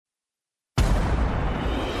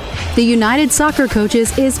The United Soccer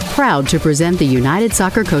Coaches is proud to present the United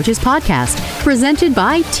Soccer Coaches podcast, presented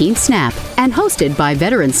by Team Snap and hosted by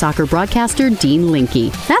veteran soccer broadcaster Dean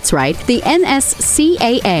Linke. That's right, the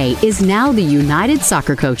NSCAA is now the United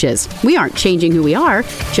Soccer Coaches. We aren't changing who we are,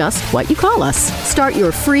 just what you call us. Start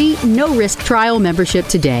your free, no-risk trial membership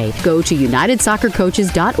today. Go to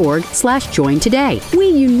unitedsoccercoaches.org/join today. We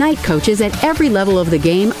unite coaches at every level of the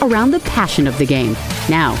game around the passion of the game.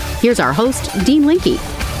 Now, here's our host, Dean Linke.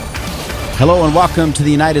 Hello and welcome to the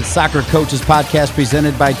United Soccer Coaches podcast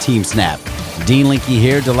presented by Team Snap. Dean Linke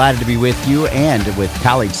here, delighted to be with you, and with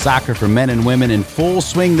college soccer for men and women in full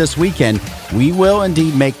swing this weekend, we will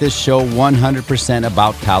indeed make this show 100%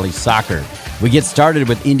 about college soccer. We get started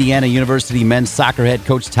with Indiana University men's soccer head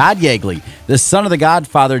coach Todd Yeagley, the son of the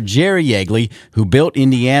godfather Jerry Yeagley, who built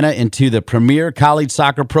Indiana into the premier college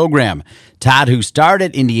soccer program. Todd, who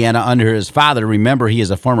started Indiana under his father, remember he is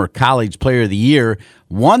a former college player of the year,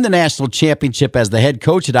 won the national championship as the head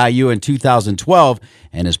coach at IU in 2012,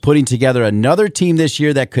 and is putting together another team this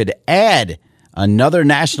year that could add another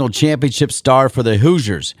national championship star for the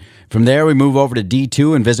Hoosiers. From there, we move over to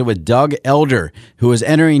D2 and visit with Doug Elder, who is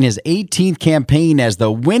entering his 18th campaign as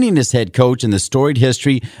the winningest head coach in the storied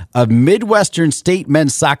history of Midwestern State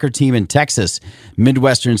men's soccer team in Texas.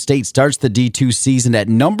 Midwestern State starts the D2 season at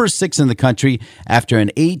number 6 in the country after an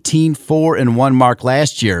 18-4-1 mark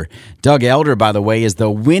last year. Doug Elder, by the way, is the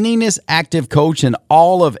winningest active coach in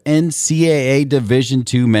all of NCAA Division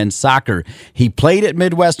II men's soccer. He played at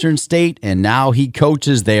Midwestern State, and now he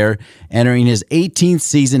coaches there. Entering his 18th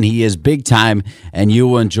season, he is big time, and you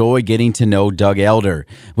will enjoy getting to know Doug Elder.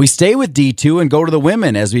 We stay with D2 and go to the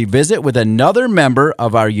women as we visit with another member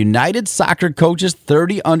of our United Soccer Coaches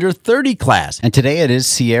 30 under 30 class. And today it is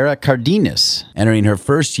Sierra Cardenas, entering her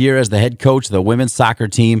first year as the head coach of the women's soccer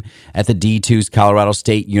team at the D2's Colorado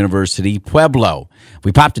State University Pueblo.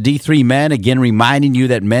 We pop to D3 men, again reminding you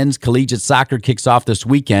that men's collegiate soccer kicks off this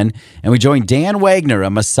weekend, and we join Dan Wagner,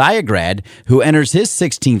 a Messiah grad, who enters his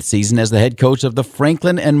 16th season as the head coach of the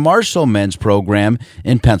Franklin and Marshall men's program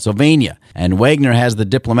in Pennsylvania. And Wagner has the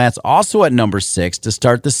Diplomats also at number 6 to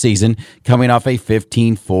start the season, coming off a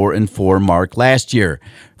 15-4-4 mark last year.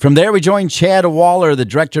 From there, we join Chad Waller, the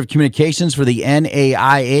Director of Communications for the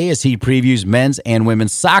NAIA, as he previews men's and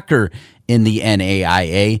women's soccer in the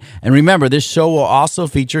NAIA. And remember, this show will also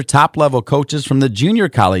feature top-level coaches from the junior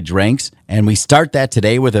college ranks. And we start that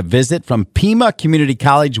today with a visit from Pima Community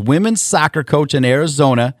College women's soccer coach in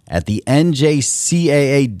Arizona at the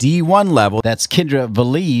NJCAA D1 level. That's Kendra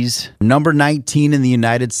Veliz, number 19 in the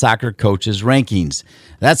United Soccer Coaches rankings.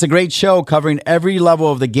 That's a great show covering every level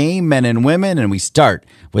of the game, men and women. And we start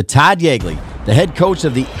with Todd Yeagley, the head coach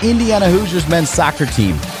of the Indiana Hoosiers men's soccer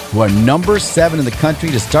team, who are number 7 in the country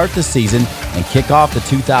to start the season and kick off the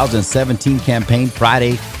 2017 campaign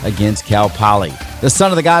Friday against Cal Poly. The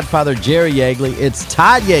son of the godfather, Jerry Yeagley, it's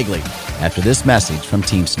Todd Yeagley after this message from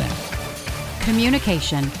Team Snap.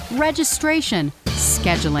 Communication, registration,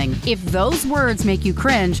 scheduling. If those words make you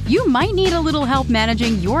cringe, you might need a little help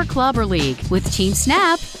managing your club or league. With Team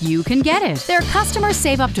Snap, you can get it. Their customers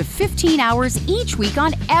save up to 15 hours each week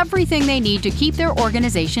on everything they need to keep their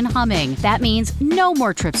organization humming. That means no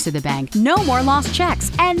more trips to the bank, no more lost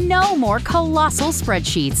checks, and no more colossal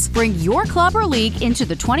spreadsheets. Bring your club or league into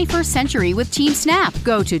the 21st century with Team Snap.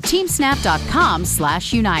 Go to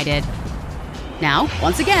teamsnap.com/united. Now,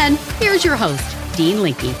 once again, here's your host, Dean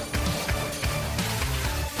Linke.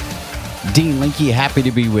 Dean Linke, happy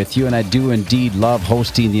to be with you, and I do indeed love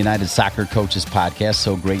hosting the United Soccer Coaches podcast.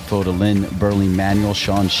 So grateful to Lynn Burley-Manuel,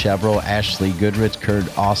 Sean Chevrolet, Ashley Goodrich,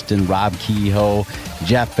 Kurt Austin, Rob Kehoe,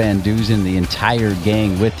 Jeff Van Duzen, the entire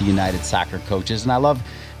gang with the United Soccer Coaches. And I love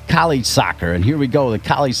college soccer, and here we go. The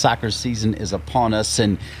college soccer season is upon us,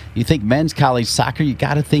 and you think men's college soccer, you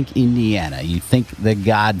got to think Indiana. You think the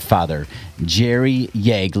godfather, Jerry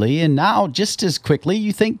Yeagley, and now just as quickly,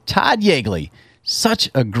 you think Todd Yeagley. Such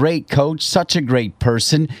a great coach, such a great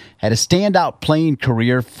person, had a standout playing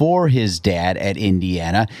career for his dad at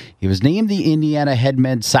Indiana. He was named the Indiana head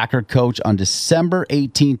men's soccer coach on December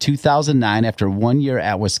 18, 2009 after 1 year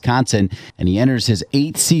at Wisconsin, and he enters his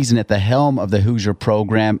 8th season at the helm of the Hoosier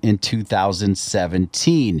program in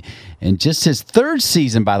 2017. In just his 3rd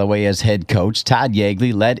season, by the way, as head coach, Todd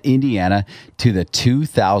Yeagley led Indiana to the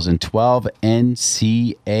 2012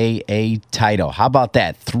 NCAA title. How about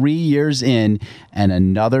that? 3 years in and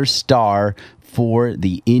another star for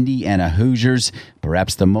the Indiana Hoosiers,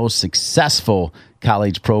 perhaps the most successful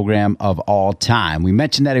college program of all time. We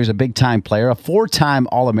mentioned that he was a big-time player, a 4-time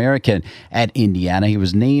All-American at Indiana. He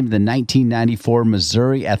was named the 1994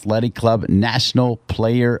 Missouri Athletic Club National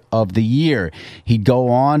Player of the Year. He'd go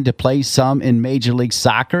on to play some in Major League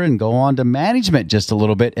Soccer and go on to management just a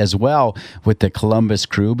little bit as well with the Columbus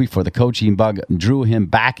Crew before the coaching bug drew him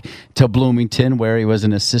back to Bloomington, where he was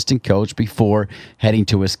an assistant coach before heading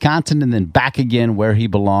to Wisconsin and then back again where he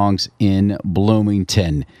belongs in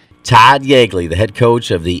Bloomington. Todd Yeagley, the head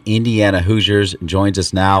coach of the Indiana Hoosiers, joins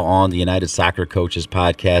us now on the United Soccer Coaches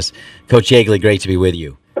podcast. Coach Yeagley, great to be with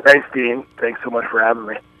you. Thanks, Dean. Thanks so much for having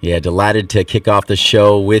me. Yeah, delighted to kick off the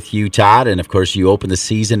show with you, Todd. And, of course, you open the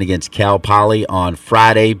season against Cal Poly on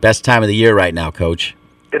Friday. Best time of the year right now, Coach.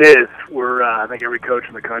 It is. I think every coach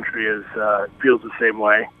in the country feels the same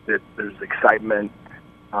way, that there's excitement,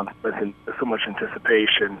 with so much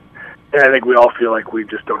anticipation. And I think we all feel like we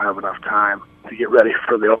just don't have enough time to get ready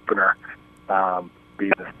for the opener,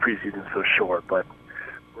 being this preseason so short. But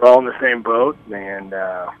we're all in the same boat, and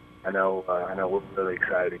I know we're really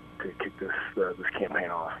excited to kick this campaign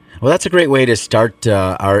off. Well, that's a great way to start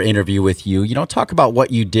our interview with you. Talk about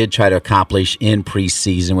what you did try to accomplish in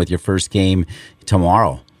preseason with your first game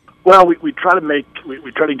tomorrow. Well, we try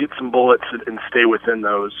to get some bullets and stay within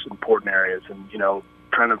those important areas, and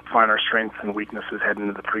trying to find our strengths and weaknesses heading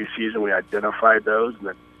into the preseason. We identified those and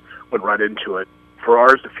then went right into it. For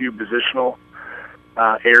ours, a few positional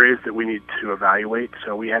areas that we need to evaluate.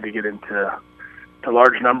 So we had to get into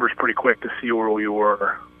large numbers pretty quick to see where we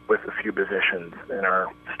were with a few positions in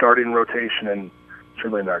our starting rotation and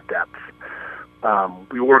certainly in our depth.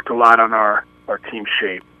 We worked a lot on our team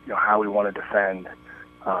shape, how we want to defend,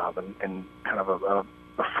 and kind of a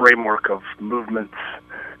framework of movements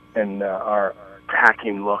and our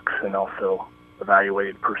attacking looks, and also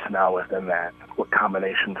evaluated personnel within that, what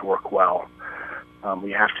combinations work well.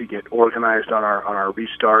 We have to get organized on our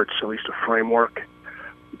restarts, at least a framework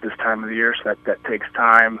at this time of the year, so that takes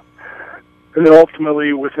time. And then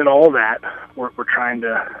ultimately, within all that, we're trying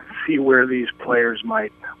to see where these players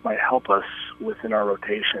might help us within our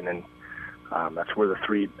rotation, and that's where the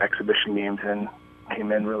 3 exhibition games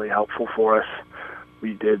came in really helpful for us.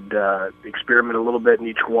 We did experiment a little bit in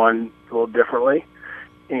each one a little differently,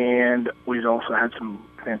 and we've also had some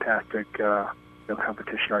fantastic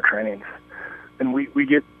competition in our trainings. And we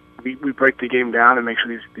break the game down and make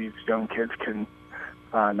sure these young kids can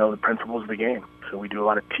know the principles of the game. So we do a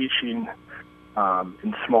lot of teaching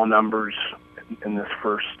in small numbers in this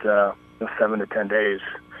first 7 to 10 days,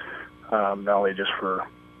 not only just for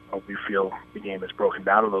we feel the game is broken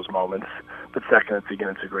down in those moments, but second,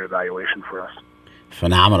 it's a great evaluation for us.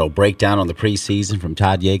 Phenomenal breakdown on the preseason from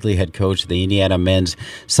Todd Yeagley, head coach of the Indiana men's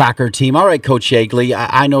soccer team. All right, Coach Yeagley,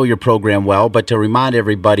 I know your program well, but to remind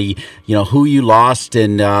everybody, who you lost,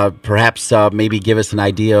 and perhaps maybe give us an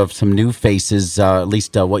idea of some new faces, at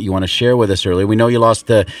least what you want to share with us earlier. We know you lost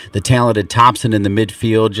the talented Thompson in the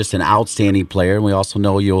midfield, just an outstanding player, and we also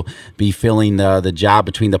know you'll be filling the job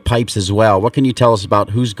between the pipes as well. What can you tell us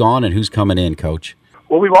about who's gone and who's coming in, Coach?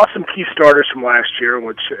 Well, we lost some key starters from last year, in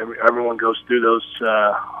which everyone goes through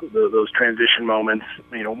those transition moments.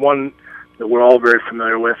 One that we're all very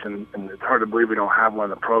familiar with, and it's hard to believe we don't have one in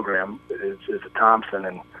the program, is a Thompson.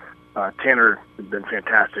 And Tanner has been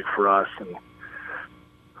fantastic for us, and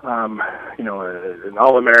an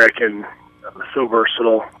All-American, so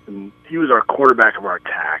versatile, and he was our quarterback of our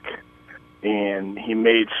attack, and he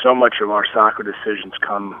made so much of our soccer decisions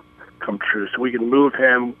come true. So we can move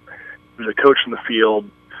him. He was a coach in the field,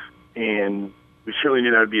 and we certainly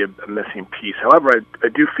knew that would be a missing piece. However, I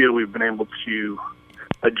do feel we've been able to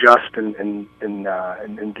adjust and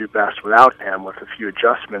do best without him with a few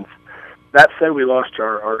adjustments. That said, we lost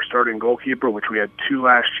our starting goalkeeper, which we had 2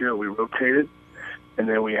 last year. We rotated, and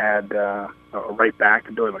then we had a right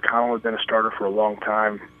back. Billy McConnell had been a starter for a long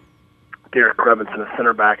time. Derek Crevinson, a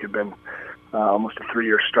center back, had been almost a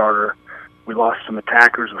 3-year starter. We lost some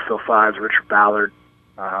attackers with Phil Fives, Richard Ballard,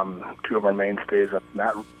 2 of our mainstays up in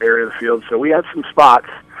that area of the field. So we had some spots,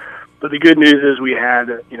 but the good news is we had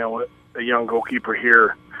a young goalkeeper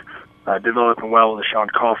here developing well with Sean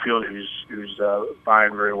Caulfield, who's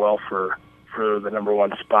vying very well for the number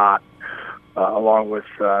 1 spot, along with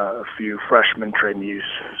a few freshmen. Trey Muse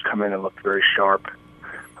who's come in and looked very sharp,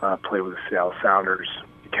 played with the Seattle Sounders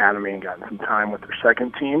Academy and gotten some time with their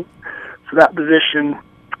second team. So that position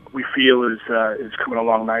we feel is coming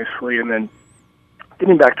along nicely. And then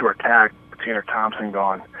getting back to our attack, Tanner Thompson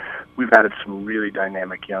gone, we've added some really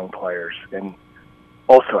dynamic young players, and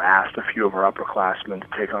also asked a few of our upperclassmen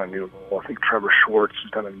to take on a new role. I think Trevor Schwartz has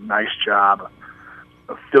done a nice job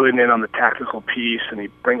of filling in on the tactical piece, and he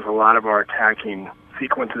brings a lot of our attacking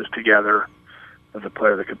sequences together as a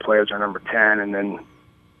player that could play as our number 10, and then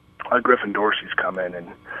Griffin Dorsey's come in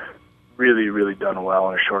and really, really done well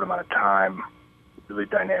in a short amount of time. Really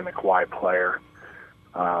dynamic wide player.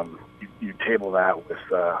 You table that with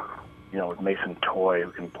with Mason Toy,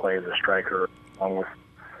 who can play as a striker, along with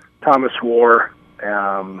Thomas War.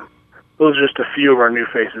 Those are just a few of our new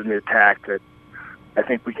faces in the attack that I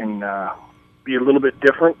think we can be a little bit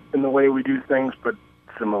different in the way we do things, but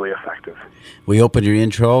similarly effective. We opened your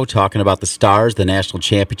intro talking about the Stars, the national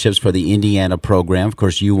championships for the Indiana program. Of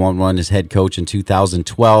course, you won one as head coach in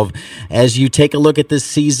 2012. As you take a look at this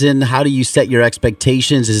season, how do you set your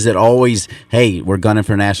expectations? Is it always, hey, we're gunning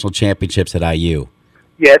for national championships at IU?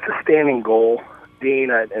 Yeah, it's a standing goal,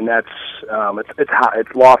 Dean, and that's it's high,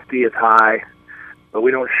 it's lofty, it's high, but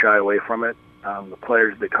we don't shy away from it. The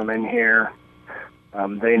players that come in here,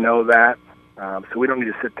 they know that, so we don't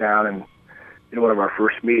need to sit down and in one of our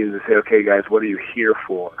first meetings and say, okay, guys, what are you here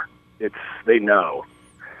for? They know.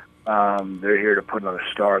 They're here to put another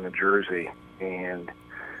star in the jersey, and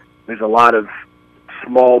there's a lot of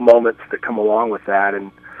small moments that come along with that,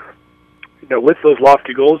 and with those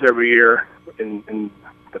lofty goals every year in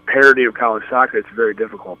the parity of college soccer, it's very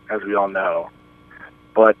difficult, as we all know.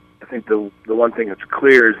 But I think the one thing that's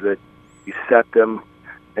clear is that we set them,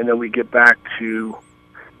 and then we get back to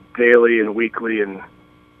daily and weekly and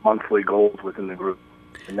monthly goals within the group,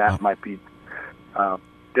 and that might be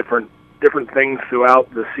different things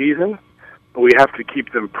throughout the season, but we have to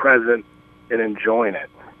keep them present and enjoying it.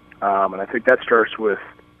 And I think that starts with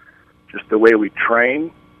just the way we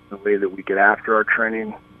train, the way that we get after our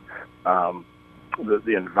training,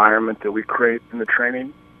 the environment that we create in the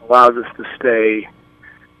training allows us to stay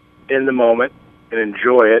in the moment and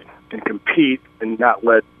enjoy it and compete and not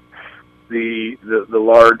let the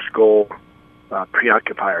large goal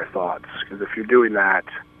preoccupy our thoughts, because if you're doing that,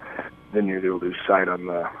 then you're going to lose sight on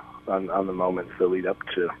the moments that lead up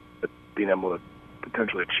to being able to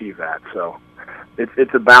potentially achieve that. So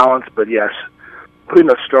it's a balance, but yes, putting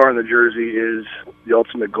a star in the jersey is the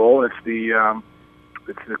ultimate goal. It's the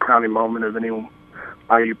crowning moment of any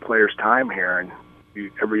IU player's time here, and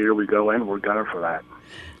every year we go in, we're gunning for that.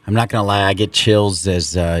 I'm not going to lie, I get chills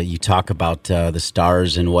as you talk about the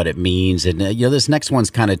Stars and what it means. And, this next one's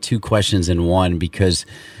kind of two questions in one because,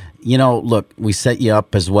 look, we set you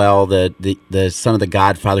up as well, the son of the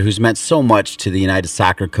Godfather, who's meant so much to the United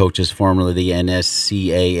Soccer Coaches, formerly the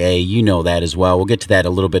NSCAA. You know that as well. We'll get to that a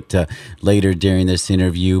little bit later during this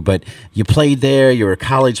interview. But you played there. You were a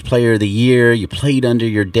college player of the year. You played under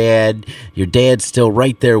your dad. Your dad's still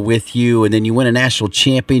right there with you. And then you win a national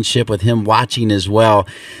championship with him watching as well.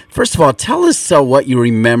 First of all, tell us what you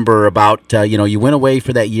remember about, you went away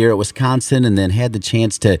for that year at Wisconsin and then had the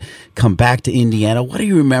chance to come back to Indiana. What do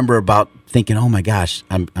you remember about thinking, oh my gosh,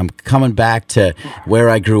 I'm coming back to where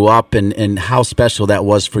I grew up and how special that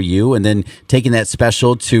was for you, and then taking that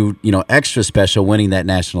special to, extra special, winning that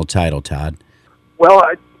national title, Todd? Well,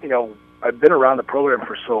 I've been around the program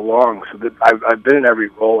for so long, so that I've been in every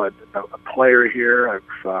role. I've been a player here,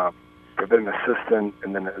 I've been an assistant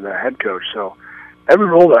and then a head coach. So every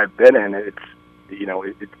role that I've been in,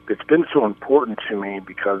 it's been so important to me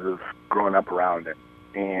because of growing up around it.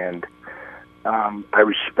 And I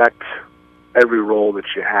respect every role that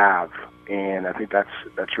you have, and I think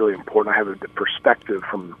that's really important. I have a perspective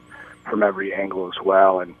from every angle as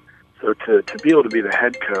well, and so to be able to be the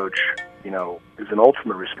head coach, is an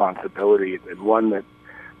ultimate responsibility and one that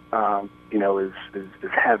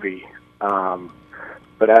is heavy.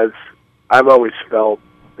 But as I've always felt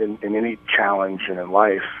in any challenge and in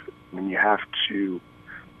life, you have to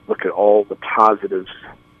look at all the positives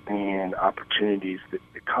and opportunities that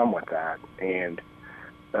come with that. And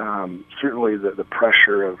certainly the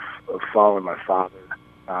pressure of following my father,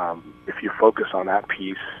 if you focus on that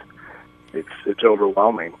piece, it's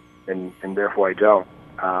overwhelming, and therefore I don't.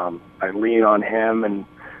 I lean on him, and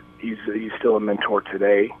he's still a mentor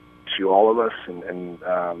today to all of us and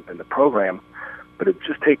the program. But it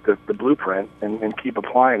just take the blueprint and keep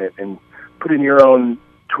applying it and putting your own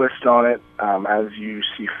twist on it as you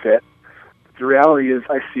see fit. The reality is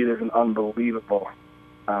I see it as an unbelievable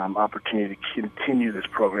opportunity to continue this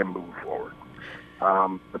program moving forward.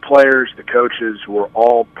 The players, the coaches, were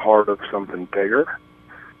all part of something bigger,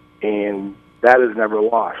 and that is never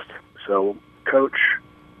lost. So coach,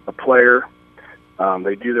 a player,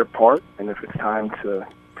 they do their part, and if it's time to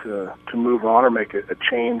move on or make a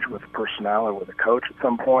change with personnel or with a coach at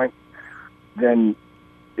some point, then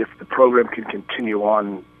if the program can continue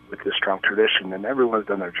on with this strong tradition, then everyone's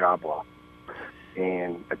done their job well.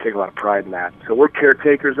 And I take a lot of pride in that. So we're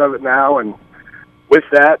caretakers of it now, and with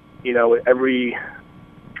that, every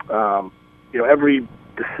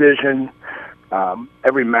decision,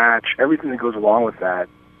 every match, everything that goes along with that,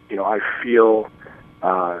 I feel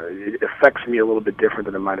it affects me a little bit different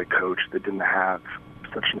than it might have coached that didn't have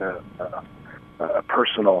such a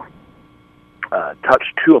personal touch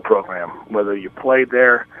to a program. Whether you played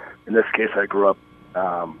there, in this case, I grew up.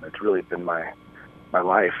 It's really been my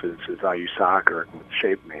life is IU soccer, and it's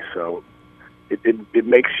shaped me. So it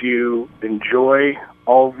makes you enjoy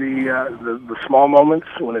all the small moments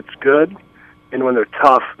when it's good, and when they're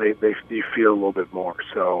tough, you feel a little bit more.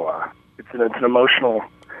 So it's an emotional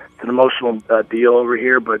deal over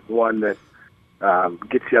here, but one that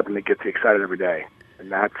gets you up and it gets you excited every day, and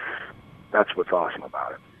that's what's awesome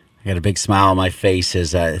about it. I got a big smile on my face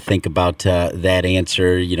as I think about that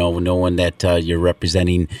answer, knowing that you're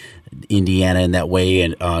representing Indiana in that way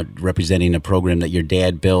and representing a program that your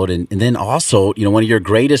dad built. And then also, one of your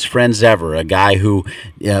greatest friends ever, a guy who,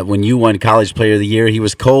 when you won College Player of the Year, he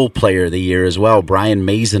was co-Player of the Year as well, Brian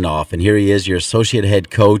Mazanoff. And here he is, your associate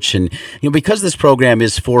head coach. And, because this program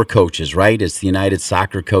is for coaches, right? It's the United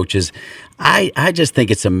Soccer Coaches. I just think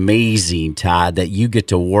it's amazing, Todd, that you get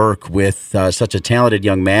to work with such a talented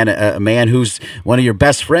young man, a man who's one of your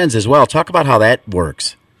best friends as well. Talk about how that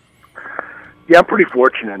works. Yeah, I'm pretty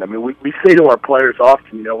fortunate. I mean, we say to our players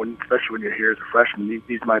often, especially when you're here as a freshman,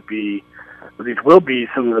 these will be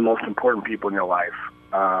some of the most important people in your life.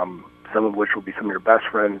 Some of which will be some of your best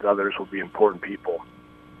friends. Others will be important people.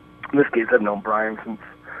 In this case, I've known Brian since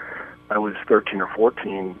I was 13 or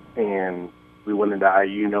 14, and we went into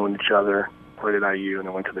IU knowing each other, played at IU, and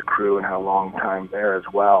I went to the Crew and had a long time there as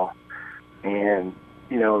well. And,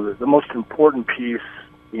 the most important piece,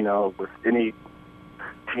 with any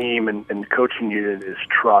team and coaching unit is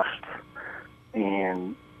trust.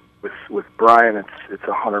 And with Brian, it's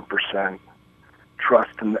 100%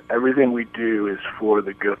 trust, and everything we do is for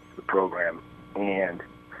the good of the program. And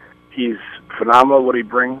he's phenomenal what he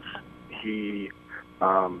brings. He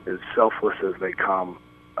is selfless as they come.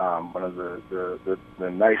 One of the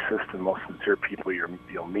nicest and most sincere people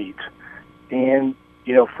you'll meet. And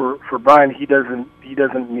for Brian, he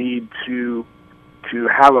doesn't need to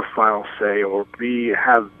have a final say or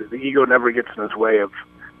have the ego never gets in his way of,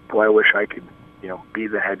 boy, I wish I could be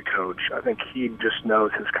the head coach. I think he just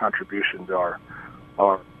knows his contributions are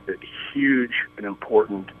huge and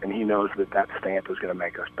important, and he knows that stamp is going to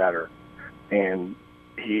make us better. And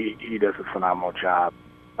he does a phenomenal job.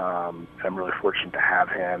 I'm really fortunate to have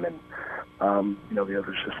him and the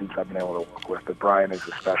other assistants I've been able to work with. But Brian is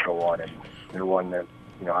a special one, and one that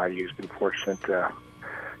IU's been fortunate to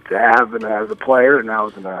have and as a player and now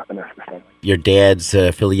as an assistant. Your dad's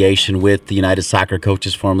affiliation with the United Soccer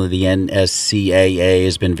Coaches, formerly the NSCAA,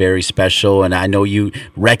 has been very special, and I know you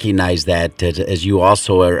recognize that as you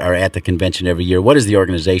also are at the convention every year. What has the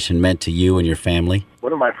organization meant to you and your family?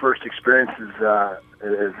 One of my first experiences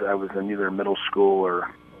is I was in either middle school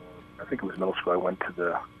or I think it was middle school. I went to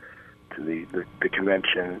the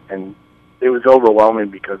convention, and it was overwhelming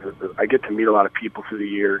because I get to meet a lot of people through the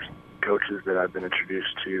years, coaches that I've been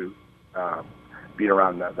introduced to, being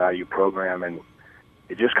around that value program, and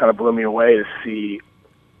it just kind of blew me away to see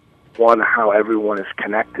how everyone is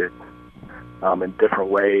connected in different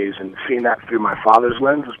ways, and seeing that through my father's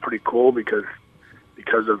lens was pretty cool because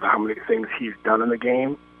of how many things he's done in the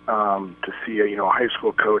game. To see a high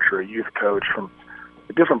school coach or a youth coach from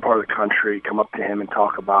a different part of the country come up to him and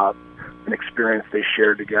talk about an experience they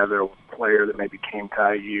shared together, a player that maybe came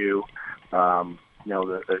to IU, a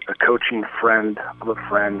coaching friend of a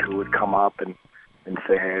friend who would come up and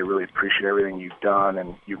say, hey, I really appreciate everything you've done,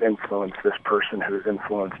 and you've influenced this person who has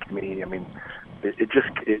influenced me. I mean, it just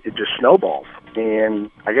snowballs,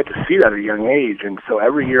 and I get to see that at a young age. And so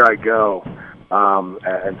every year I go,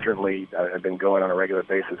 and certainly I've been going on a regular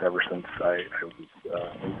basis ever since I was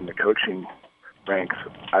in the coaching ranks.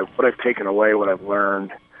 What I've taken away, what I've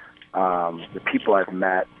learned, the people I've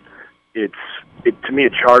met, to me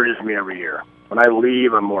it charges me every year. When I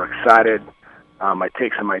leave, I'm more excited. I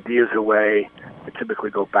take some ideas away. I typically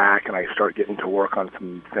go back and I start getting to work on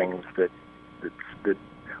some things that were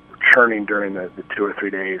churning during the 2 or 3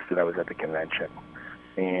 days that I was at the convention.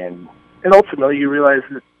 And ultimately, you realize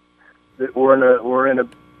that we're in a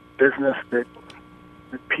business that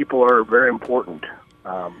people are very important.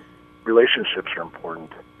 Relationships are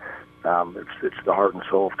important. It's the heart and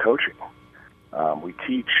soul of coaching. We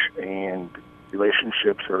teach, and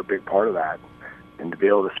relationships are a big part of that. And to be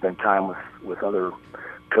able to spend time with other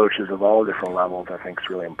coaches of all different levels, I think is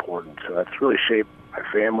really important. So that's really shaped my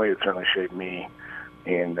family. It's certainly shaped me.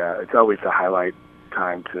 And it's always a highlight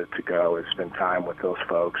time to go is spend time with those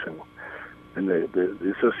folks. And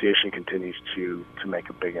the association continues to make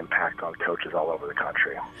a big impact on coaches all over the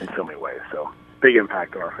country in so many ways. So big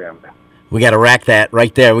impact on our family. We got to rack that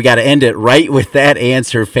right there. We got to end it right with that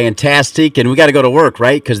answer. Fantastic. And we got to go to work,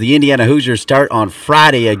 right? Because the Indiana Hoosiers start on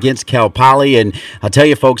Friday against Cal Poly. And I'll tell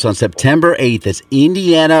you, folks, on September 8th, it's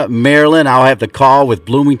Indiana, Maryland. I'll have the call with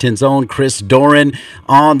Bloomington's own Chris Doran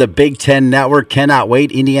on the Big Ten Network. Cannot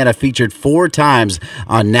wait. Indiana featured 4 times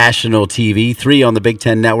on national TV, 3 on the Big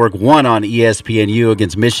Ten Network, 1 on ESPNU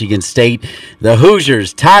against Michigan State. The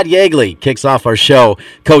Hoosiers, Todd Yeagley, kicks off our show.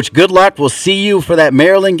 Coach, good luck. We'll see you for that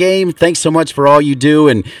Maryland game. Thanks so much for all you do,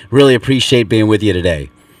 and really appreciate being with you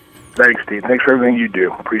today. Thanks, Steve. Thanks for everything you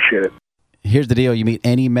do. Appreciate it. Here's the deal. You meet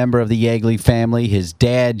any member of the Yeagley family, his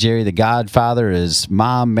dad, Jerry the Godfather, his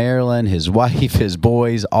mom, Marilyn, his wife, his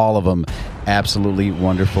boys, all of them absolutely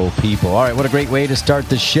wonderful people. All right, what a great way to start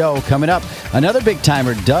the show. Coming up, another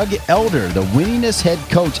big-timer, Doug Elder, the winningest head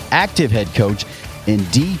coach, active head coach in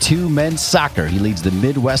D2 men's soccer. He leads the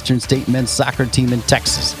Midwestern State men's soccer team in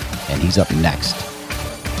Texas, and he's up next.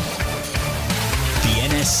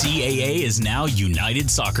 NSCAA is now United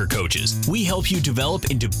Soccer Coaches. We help you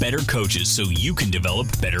develop into better coaches so you can develop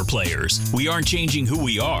better players. We aren't changing who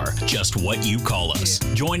we are, just what you call us.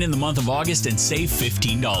 Join in the month of August and save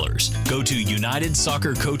 $15. Go to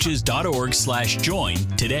unitedsoccercoaches.org/join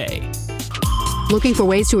today. Looking for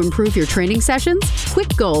ways to improve your training sessions?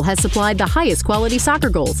 Quick Goal has supplied the highest quality soccer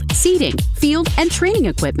goals, seating, field, and training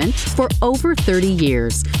equipment for over 30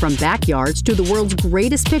 years. From backyards to the world's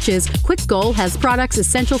greatest pitches, Quick Goal has products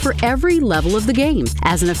essential for every level of the game.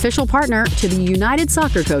 As an official partner to the United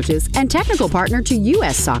Soccer Coaches and technical partner to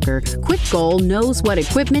U.S. Soccer, Quick Goal knows what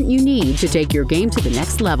equipment you need to take your game to the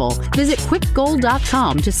next level. Visit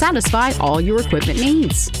quickgoal.com to satisfy all your equipment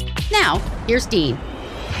needs. Now, here's Dean.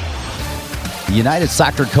 The United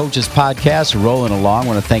Soccer Coaches podcast rolling along. I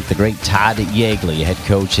want to thank the great Todd Yeagley, head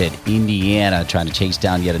coach at Indiana, trying to chase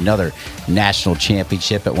down yet another national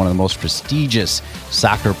championship at one of the most prestigious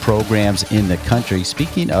soccer programs in the country.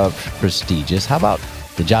 Speaking of prestigious, how about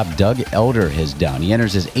the job Doug Elder has done? He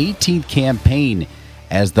enters his 18th campaign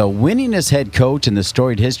as the winningest head coach in the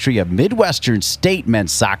storied history of Midwestern State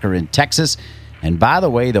men's soccer in Texas. And by the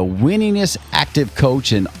way, the winningest active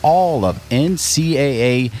coach in all of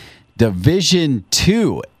NCAA Division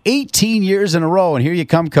II, 18 years in a row. And here you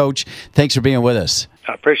come, Coach. Thanks for being with us.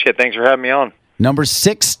 I appreciate it. Thanks for having me on. Number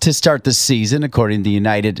 6 to start the season, according to the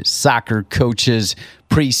United Soccer Coaches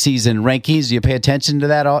preseason rankings. Do you pay attention to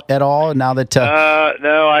that at all now that?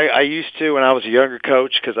 No, I used to when I was a younger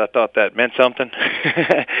coach because I thought that meant something.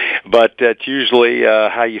 But it's usually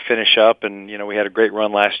how you finish up. And, you know, we had a great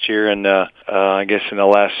run last year. And I guess in the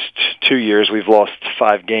last 2 years we've lost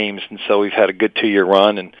 5 games. And so we've had a good 2-year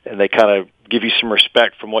run. And they kind of give you some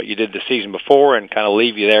respect from what you did the season before and kind of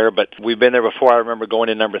leave you there. But we've been there before. I remember going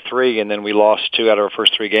in number 3, and then we lost 2 out of our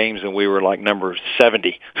first 3 games, and we were like number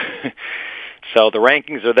 70. So the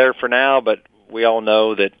rankings are there for now, but we all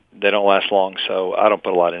know that they don't last long, so I don't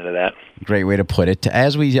put a lot into that. Great way to put it.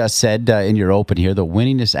 As we said in your open here, the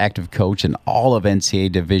winningest active coach in all of NCAA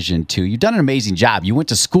Division II. You've done an amazing job. You went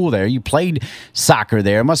to school there. You played soccer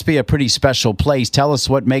there. It must be a pretty special place. Tell us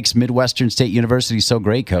what makes Midwestern State University so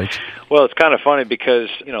great, Coach. Well, it's kind of funny because,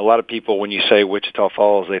 you know, a lot of people, when you say Wichita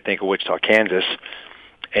Falls, they think of Wichita, Kansas.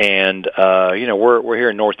 And, you know, we're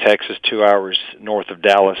here in North Texas, 2 hours north of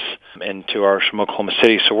Dallas and 2 hours from Oklahoma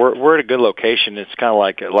City. So we're at a good location. It's kind of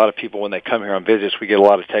like a lot of people when they come here on visits, we get a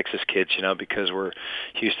lot of Texas kids, you know, because we're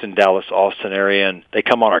Houston, Dallas, Austin area, and they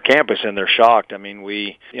come on our campus and they're shocked. I mean,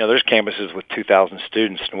 there's campuses with 2,000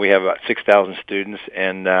 students, and we have about 6,000 students,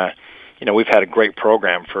 and, you know, we've had a great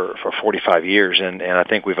program for 45 years, and I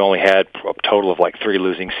think we've only had a total of like 3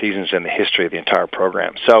 losing seasons in the history of the entire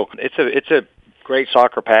program. So it's a great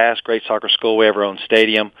soccer pass, great soccer school. We have our own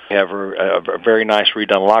stadium. We have a very nice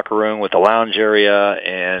redone locker room with a lounge area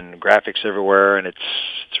and graphics everywhere. And it's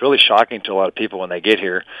really shocking to a lot of people when they get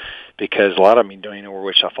here because a lot of them don't even know where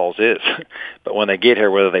Wichita Falls is. But when they get here,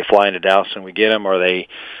 whether they fly into Dallas and we get them or they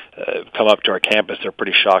come up to our campus, they're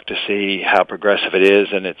pretty shocked to see how progressive it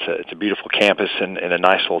is. And it's a beautiful campus in a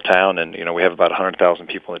nice little town. And, you know, we have about 100,000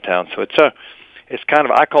 people in the town. So it's kind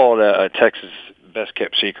of, I call it a Texas best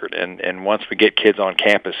kept secret, and once we get kids on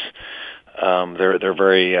campus, they're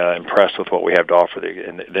very impressed with what we have to offer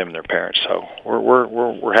them and their parents. So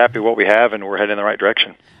we're happy with what we have, and we're heading in the right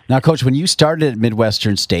direction. Now, Coach, when you started at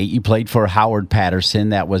Midwestern State, you played for Howard Patterson.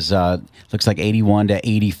 That was looks like 81 to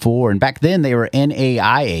 84, and back then they were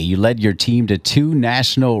NAIA. You led your team to 2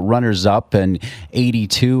 national runners-up in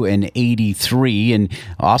 82 and 83, and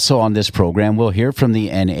also on this program we'll hear from the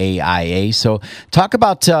NAIA. So talk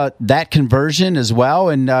about that conversion as well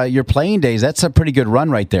and your playing days. That's a pretty good run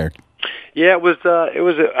right there. Yeah, it was.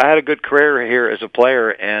 I had a good career here as a player,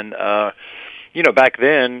 and you know, back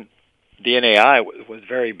then, the NAI was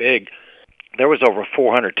very big. There was over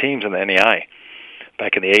 400 teams in the NAI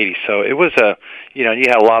back in the 80s. So it was you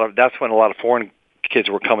had that's when a lot of foreign kids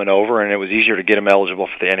were coming over, and it was easier to get them eligible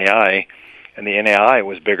for the NAI, and the NAI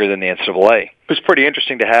was bigger than the NCAA. It was pretty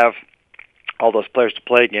interesting to have all those players to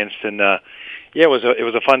play against, and it was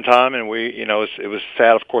a fun time, and it was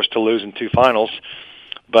sad, of course, to lose in 2 finals.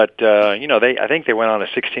 But I think they went on a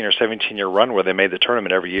 16 or 17 year run where they made the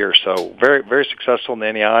tournament every year. So very, very successful in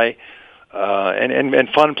the NAI, and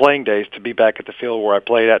fun playing days. To be back at the field where I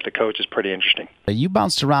played at to coach is pretty interesting. You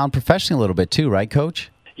bounced around professionally a little bit too, right, Coach?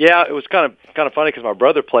 Yeah, it was kind of funny because my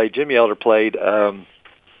brother played. Jimmy Elder played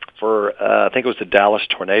for I think it was the Dallas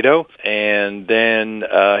Tornado, and then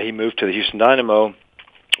he moved to the Houston Dynamos.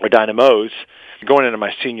 Going into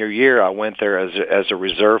my senior year, I went there as a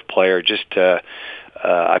reserve player.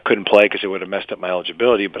 I couldn't play because it would have messed up my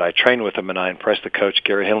eligibility, but I trained with him, and I impressed the coach,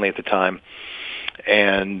 Gary Henley, at the time.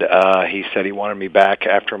 And he said he wanted me back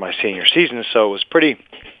after my senior season, so it was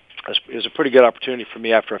a pretty good opportunity for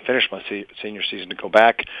me after I finished my senior season to go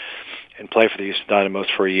back and play for the Houston Dynamos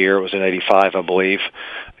for a year. It was in '85, I believe.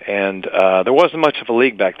 And there wasn't much of a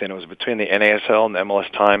league back then. It was between the NASL and the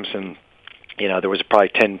MLS Times, and there was probably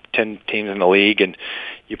 10 teams in the league, and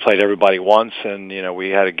you played everybody once. And we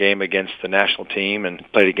had a game against the national team and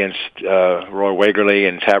played against Roy Wegerle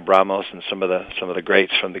and Tab Ramos and some of the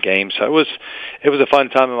greats from the game. So it was a fun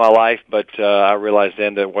time in my life. But I realized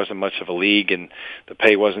then that it wasn't much of a league, and the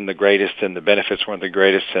pay wasn't the greatest, and the benefits weren't the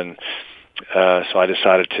greatest. And so I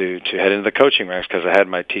decided to head into the coaching ranks because I had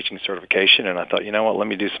my teaching certification, and I thought, let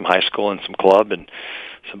me do some high school and some club and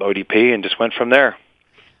some ODP, and just went from there.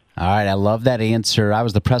 All right, I love that answer. I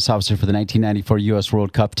was the press officer for the 1994 U.S.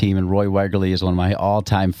 World Cup team, and Roy Wegerle is one of my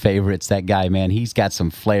all-time favorites. That guy, man, he's got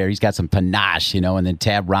some flair. He's got some panache, and then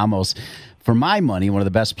Tab Ramos, for my money, one of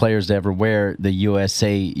the best players to ever wear the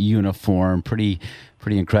USA uniform. Pretty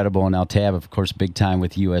incredible. And now Tab, of course, big time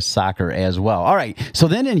with U.S. Soccer as well. All right, so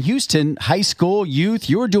then in Houston, high school, youth,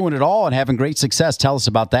 you were doing it all and having great success. Tell us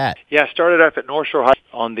about that. Yeah, I started off at North Shore High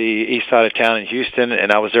on the east side of town in Houston,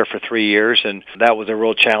 and I was there for 3 years, and that was a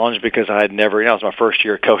real challenge because I had never, it was my first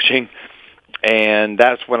year coaching, and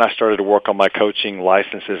that's when I started to work on my coaching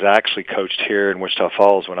licenses. I actually coached here in Wichita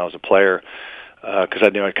Falls when I was a player, because I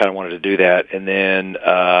knew I kind of wanted to do that. And then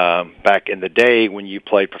back in the day when you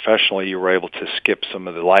played professionally, you were able to skip some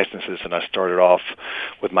of the licenses, and I started off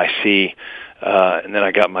with my C, and then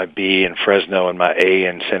I got my B in Fresno and my A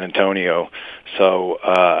in San Antonio. So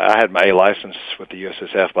I had my A license with the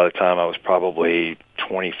USSF by the time I was probably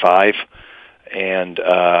 25. And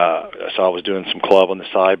so I was doing some club on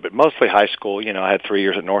the side, but mostly high school. I had 3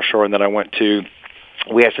 years at North Shore, and then I went to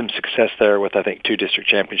we had some success there with, I think, 2 district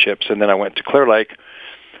championships. And then I went to Clear Lake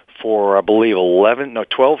for, I believe,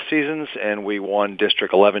 12 seasons, and we won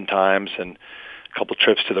district 11 times and a couple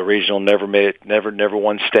trips to the regional. Never made it, never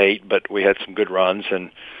won state, but we had some good runs. And,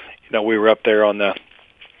 we were up there on the,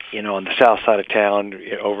 on the south side of town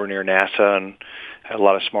over near NASA, and had a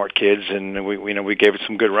lot of smart kids, and we gave it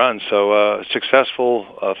some good runs. So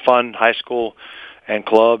successful, fun high school and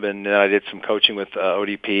club, and then I did some coaching with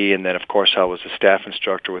ODP, and then of course I was a staff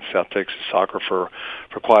instructor with South Texas Soccer for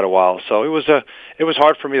quite a while. So it was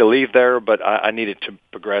hard for me to leave there, but I needed to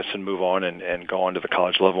progress and move on and go on to the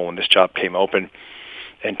college level. When this job came open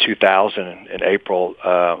in 2000 in April,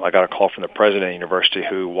 I got a call from the president of the university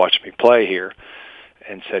who watched me play here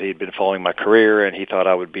and said he'd been following my career and he thought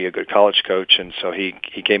I would be a good college coach, and so he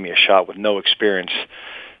gave me a shot with no experience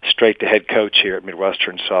straight to head coach here at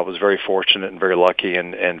Midwestern. So I was very fortunate and very lucky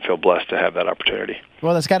and feel blessed to have that opportunity.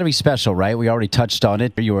 Well, that's got to be special, right? We already touched on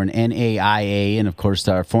it. You were an NAIA and, of course,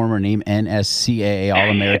 our former name, NSCAA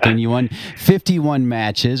All-American. You won 51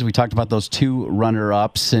 matches. We talked about those 2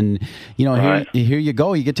 runner-ups. And, here you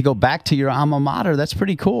go. You get to go back to your alma mater. That's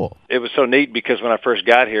pretty cool. It was so neat because when I first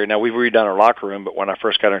got here, now we've redone our locker room, but when I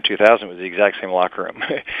first got here in 2000, it was the exact same locker room.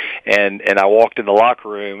 and I walked in the locker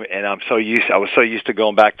room, and I was so used to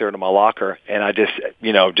going back there to my locker, and I just,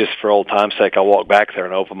 just for old time's sake, I walked back there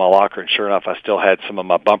and opened my locker, and sure enough, I still had some of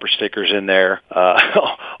my bumper stickers in there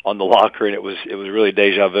on the locker, and it was really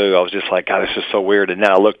deja vu. I was just like, God, this is so weird. And then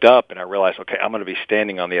I looked up and I realized, okay, I'm going to be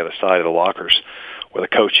standing on the other side of the lockers where the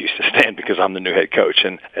coach used to stand because I'm the new head coach.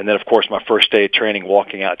 And then, of course, my first day of training,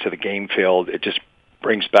 walking out to the game field, it just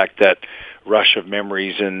brings back that rush of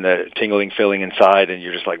memories and the tingling feeling inside, and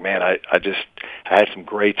you're just like, man, I had some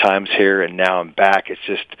great times here, and now I'm back. It's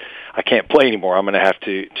just I can't play anymore. I'm going to have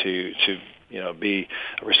to be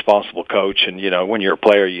a responsible coach. And, when you're a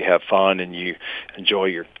player, you have fun and you enjoy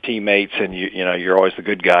your teammates, and you're always the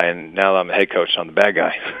good guy. And now that I'm the head coach, I'm the bad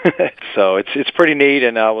guy. So it's pretty neat,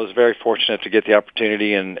 and I was very fortunate to get the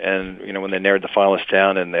opportunity. And when they narrowed the finalists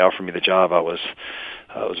down and they offered me the job, I was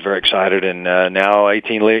very excited. And now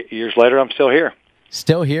 18 years later, I'm still here.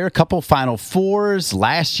 Still here, a couple Final Fours.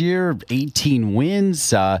 Last year, 18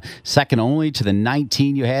 wins, second only to the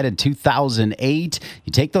 19 you had in 2008.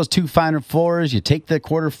 You take those two Final Fours, you take the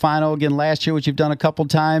quarterfinal again last year, which you've done a couple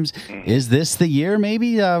times. Is this the year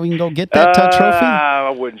maybe we can go get that trophy?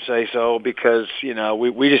 I wouldn't say so, because,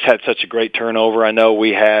 we just had such a great turnover. I know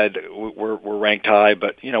we're ranked high,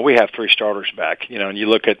 but, we have three starters back. And you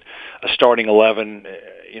look at a starting 11,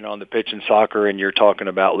 on the pitch in soccer, and you're talking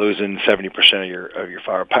about losing 70% of your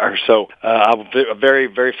firepower. So I'm very,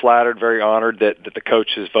 very flattered, very honored that the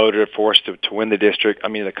coaches voted for us to win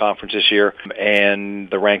the conference this year. And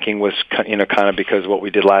the ranking was, kind of because of what we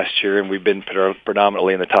did last year, and we've been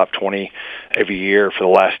predominantly in the top 20 every year for the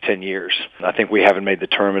last 10 years. I think we haven't made the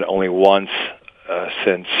tournament only once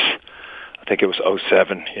since, I think it was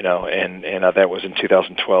 2007, and that was in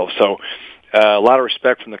 2012. So a lot of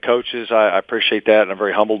respect from the coaches. I appreciate that, and I'm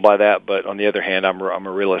very humbled by that. But on the other hand, I'm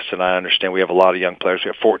a realist, and I understand we have a lot of young players. We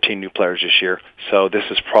have 14 new players this year, so this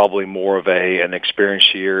is probably more of an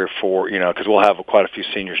experienced year for because we'll have quite a few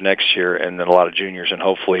seniors next year, and then a lot of juniors, and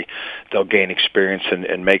hopefully they'll gain experience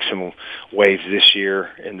and make some waves this year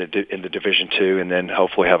in the Division II, and then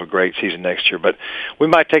hopefully have a great season next year. But we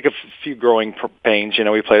might take a few growing pains.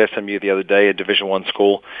 We played SMU the other day, a Division I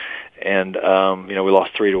school. And, we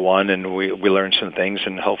lost 3-1, and we learned some things,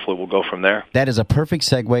 and hopefully we'll go from there. That is a perfect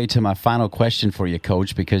segue to my final question for you,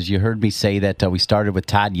 Coach, because you heard me say that we started with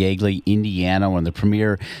Todd Yeagley, Indiana, one of the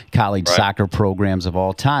premier college soccer programs of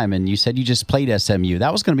all time, and you said you just played SMU.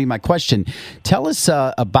 That was going to be my question. Tell us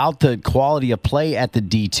about the quality of play at the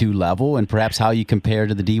D2 level, and perhaps how you compare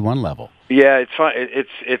to the D1 level. Yeah, it's fun.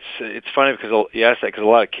 It's funny because you asked that, because a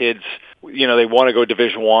lot of kids, they want to go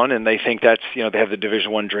Division I, and they think that's, they have the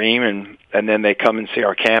Division I dream, and then they come and see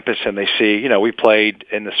our campus, and they see, we played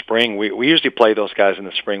in the spring. We usually play those guys in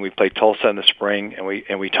the spring. We played Tulsa in the spring, and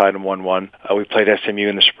we tied them 1-1. We played SMU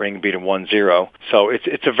in the spring, beat them 1-0. So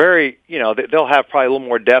it's a very, they'll have probably a little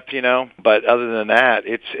more depth, but other than that,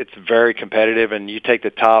 it's very competitive, and you take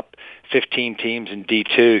the top 15 teams in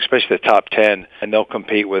D2, especially the top 10, and they'll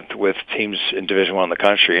compete with teams in Division I in the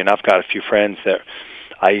country. And I've got a few friends that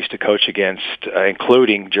I used to coach against,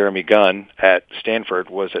 including Jeremy Gunn at Stanford,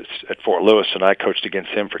 was at Fort Lewis, and I coached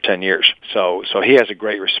against him for 10 years. So he has a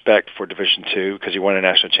great respect for Division II, because he won a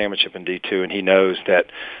national championship in D2, and he knows that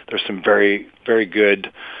there's some very, very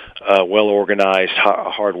good, well-organized,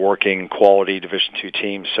 hard-working, quality Division II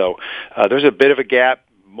teams. So there's a bit of a gap,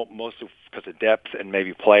 mostly because of depth and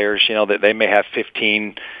maybe players, that they may have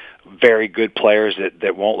 15 very good players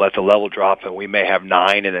that won't let the level drop, and we may have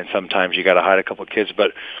 9, and then sometimes you got to hide a couple of kids.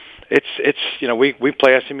 But it's we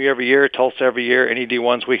play SMU every year, Tulsa every year, any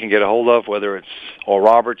D1s we can get a hold of, whether it's Oral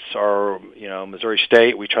Roberts or Missouri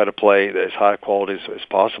State. We try to play as high quality as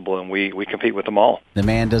possible, and we compete with them all. The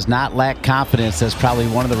man does not lack confidence. That's probably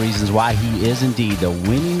one of the reasons why he is indeed the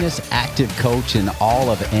winningest active coach in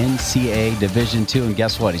all of NCAA Division II. And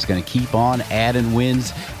guess what? He's going to keep on adding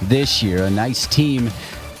wins this year. A nice team.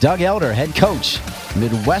 Doug Elder, head coach,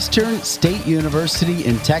 Midwestern State University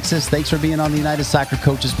in Texas. Thanks for being on the United Soccer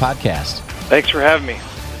Coaches podcast. Thanks for having me.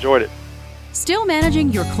 Enjoyed it. Still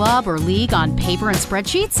managing your club or league on paper and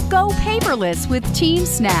spreadsheets? Go paperless with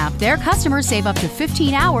TeamSnap. Their customers save up to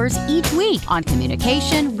 15 hours each week on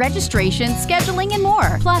communication, registration, scheduling, and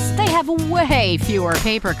more. Plus, they have way fewer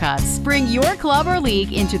paper cuts. Bring your club or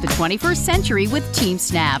league into the 21st century with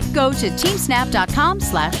TeamSnap. Go to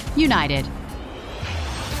teamsnap.com/united.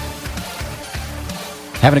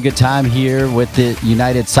 Having a good time here with the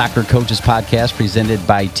United Soccer Coaches podcast presented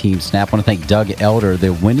by TeamSnap. I want to thank Doug Elder,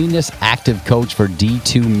 the winningest active coach for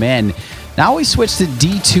D2 men. Now we switch to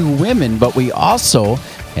D2 women, but we also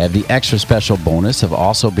have the extra special bonus of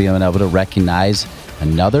also being able to recognize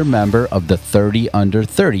another member of the 30 under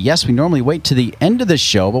 30. Yes, we normally wait to the end of the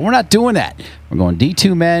show, but we're not doing that. We're going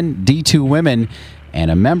D2 men, D2 women. And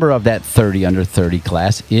a member of that 30 under 30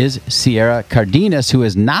 class is Sierra Cardenas, who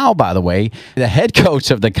is now, by the way, the head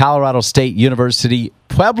coach of the Colorado State University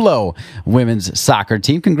Pueblo women's soccer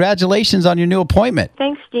team. Congratulations on your new appointment.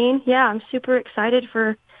 Thanks, Dean. Yeah, I'm super excited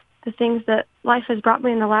for the things that life has brought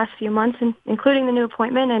me in the last few months, including the new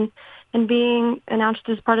appointment and being announced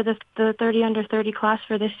as part of the 30 under 30 class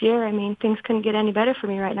for this year. I mean, things couldn't get any better for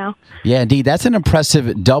me right now. Yeah, indeed. That's an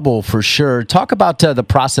impressive double for sure. Talk about the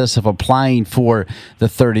process of applying for the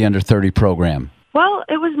 30 under 30 program. Well,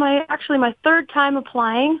 it was actually my third time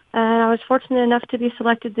applying, and I was fortunate enough to be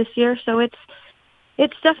selected this year. So it's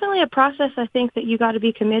definitely a process, I think, that you got to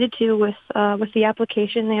be committed to with the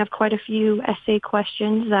application. They have quite a few essay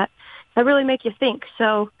questions that really make you think.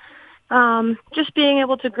 So just being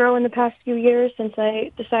able to grow in the past few years since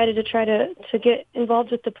I decided to try to get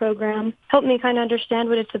involved with the program helped me kind of understand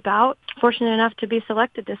what it's about. Fortunate enough to be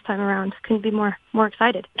selected this time around. Couldn't be more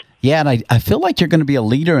excited. Yeah, and I feel like you're going to be a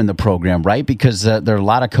leader in the program, right? Because there are a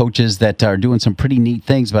lot of coaches that are doing some pretty neat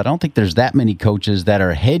things, but I don't think there's that many coaches that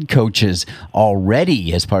are head coaches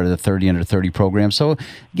already as part of the 30 Under 30 program. So it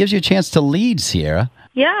gives you a chance to lead, Sierra.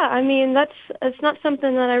 Yeah, I mean, it's not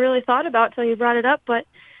something that I really thought about till you brought it up, but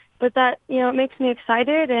that, it makes me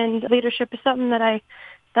excited, and leadership is something that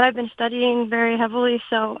I've been studying very heavily.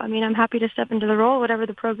 So, I mean, I'm happy to step into the role, whatever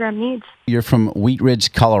the program needs. You're from Wheat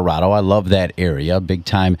Ridge, Colorado. I love that area, big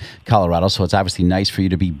time Colorado. So it's obviously nice for you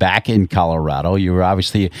to be back in Colorado. You were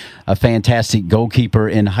obviously a fantastic goalkeeper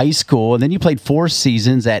in high school, and then you played 4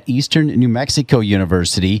 seasons at Eastern New Mexico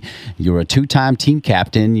University. You were a 2-time team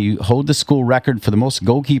captain. You hold the school record for the most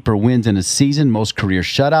goalkeeper wins in a season, most career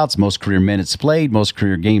shutouts, most career minutes played, most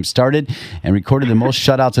career games started, and recorded the most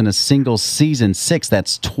shutouts in a single season, 6.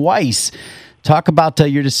 That's twice. Talk about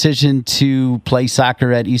your decision to play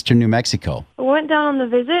soccer at Eastern New Mexico. I went down on the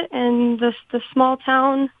visit, and the small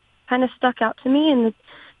town kind of stuck out to me, and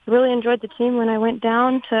I really enjoyed the team when I went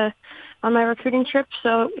down on my recruiting trip,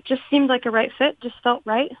 so it just seemed like a right fit, just felt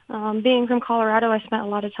right. Being from Colorado, I spent a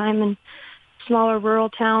lot of time in smaller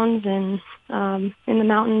rural towns and in the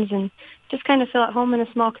mountains, and just kind of feel at home in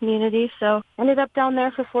a small community. So ended up down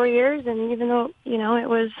there for 4 years, and even though,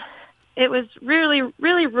 it was really,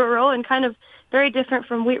 really rural and kind of very different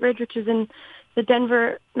from Wheat Ridge, which is in the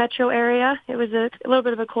Denver metro area. It was a little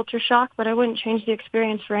bit of a culture shock, but I wouldn't change the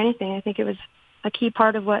experience for anything. I think it was a key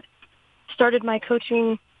part of what started my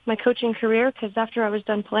coaching career, because after I was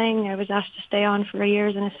done playing, I was asked to stay on for a year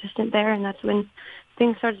as an assistant there, and that's when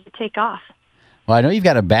things started to take off. Well, I know you've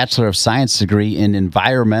got a Bachelor of Science degree in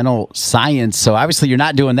environmental science, so obviously you're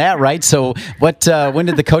not doing that, right? So when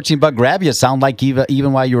did the coaching bug grab you? It sounded like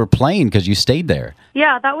even while you were playing, because you stayed there.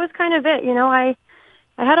 Yeah, that was kind of it. I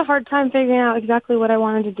had a hard time figuring out exactly what I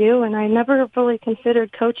wanted to do, and I never fully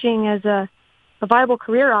considered coaching as a viable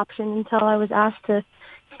career option until I was asked to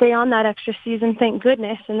stay on that extra season, thank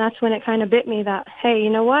goodness, and that's when it kind of bit me that, hey, you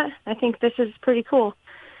know what? I think this is pretty cool.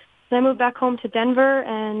 Then I moved back home to Denver,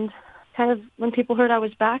 and kind of when people heard I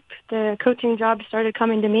was back, the coaching job started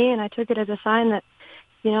coming to me, and I took it as a sign that,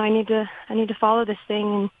 I need to follow this thing,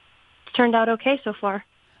 and it's turned out okay so far.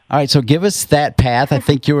 All right, so give us that path. I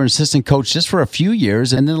think you were an assistant coach just for a few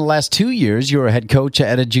years, and then the last 2 years you were a head coach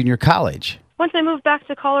at a junior college. Once I moved back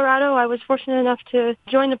to Colorado, I was fortunate enough to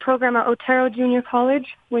join the program at Otero Junior College,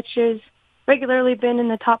 which has regularly been in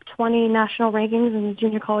the top 20 national rankings in the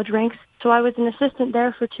junior college ranks. So I was an assistant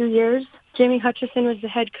there for 2 years. Jamie Hutchison was the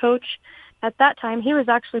head coach. At that time, he was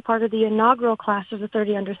actually part of the inaugural class of the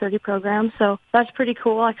 30 Under 30 program, so that's pretty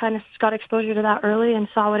cool. I kind of got exposure to that early and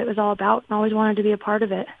saw what it was all about and always wanted to be a part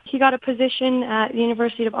of it. He got a position at the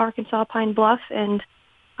University of Arkansas Pine Bluff, and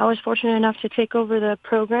I was fortunate enough to take over the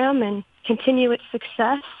program and continue its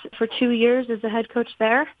success for 2 years as the head coach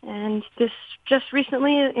there. And just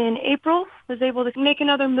recently in April was able to make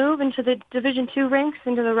another move into the Division II ranks,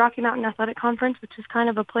 into the Rocky Mountain Athletic Conference, which is kind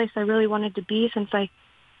of a place I really wanted to be since I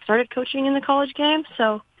started coaching in the college game.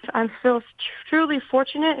 So I feel truly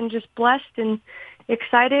fortunate and just blessed and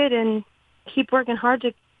excited, and keep working hard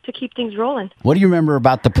to keep things rolling. What do you remember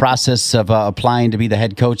about the process of applying to be the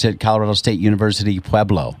head coach at Colorado State University,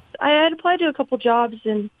 Pueblo? I had applied to a couple jobs,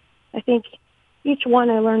 and I think each one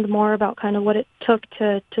I learned more about kind of what it took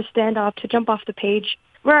to stand off, to jump off the page.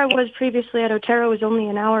 Where I was previously at Otero was only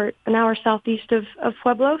an hour southeast of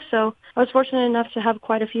Pueblo, so I was fortunate enough to have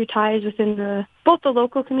quite a few ties within both the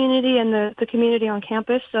local community and the community on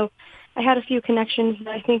campus. So I had a few connections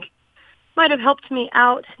that I think might have helped me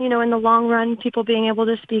out, in the long run, people being able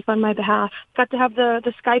to speak on my behalf. Got to have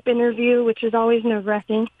the Skype interview, which is always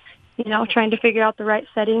nerve-wracking, trying to figure out the right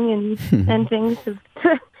setting and things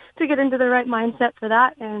to get into the right mindset for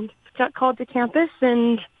that. And got called to campus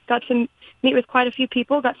and got to meet with quite a few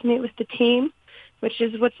people, got to meet with the team, which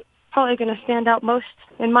is what's probably going to stand out most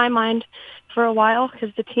in my mind for a while, because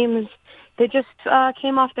the team they just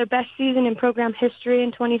came off their best season in program history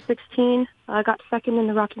in 2016, got second in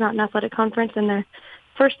the Rocky Mountain Athletic Conference in their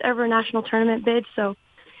first ever national tournament bid. So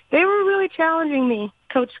they were really challenging me.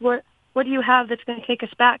 Coach, what do you have that's going to take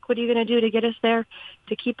us back? What are you going to do to get us there,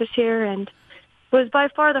 to keep us here? And it was by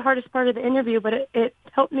far the hardest part of the interview, but it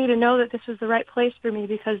helped me to know that this was the right place for me,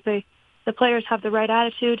 because the players have the right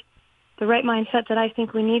attitude. the right mindset that I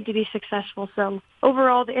think we need to be successful. So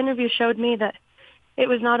overall, the interview showed me that it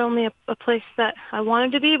was not only a place that I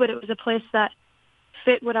wanted to be, but it was a place that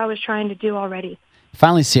fit what I was trying to do already.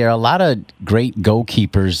 Finally, Sierra, a lot of great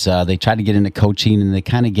goalkeepers, they try to get into coaching and they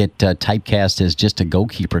kind of get typecast as just a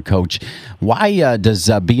goalkeeper coach. Why does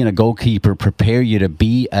being a goalkeeper prepare you to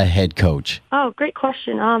be a head coach? Oh, great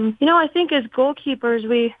question. I think as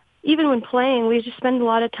goalkeepers, even when playing, we just spend a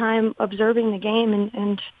lot of time observing the game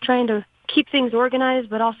and trying to keep things organized,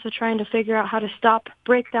 but also trying to figure out how to stop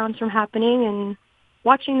breakdowns from happening and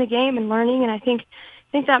watching the game and learning. And I think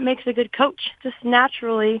that makes a good coach. Just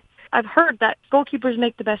naturally, I've heard that goalkeepers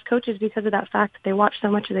make the best coaches because of that fact that they watch so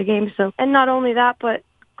much of the game. So, and not only that, but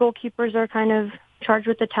goalkeepers are kind of charged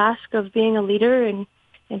with the task of being a leader and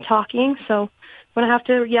talking. So when I have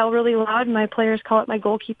to yell really loud, my players call it my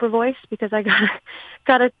goalkeeper voice because I gotta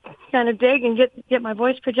kind of dig and get my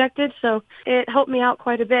voice projected. So it helped me out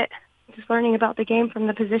quite a bit, just learning about the game from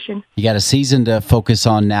the position. You got a season to focus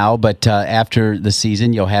on now, but after the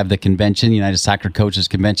season, you'll have the convention, United Soccer Coaches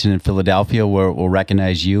Convention in Philadelphia, where we'll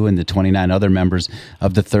recognize you and the 29 other members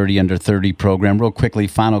of the 30 Under 30 program. Real quickly,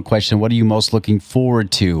 final question. What are you most looking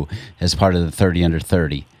forward to as part of the 30 Under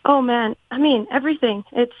 30? Oh, man. I mean, everything.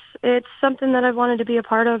 It's something that I've wanted to be a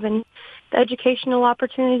part of, and the educational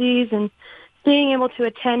opportunities and being able to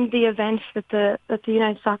attend the events that the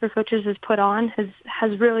United Soccer Coaches has put on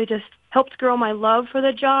has really just helped grow my love for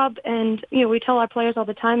the job. And, we tell our players all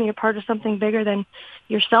the time, you're part of something bigger than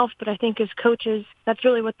yourself. But I think as coaches, that's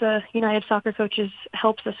really what the United Soccer Coaches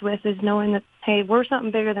helps us with, is knowing that, hey, we're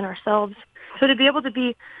something bigger than ourselves. So to be able to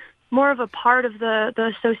be more of a part of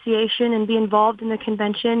the association and be involved in the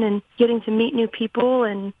convention and getting to meet new people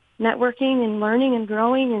and networking and learning and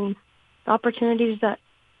growing and the opportunities that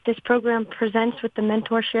this program presents with the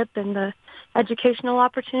mentorship and the educational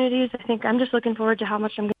opportunities, I think I'm just looking forward to how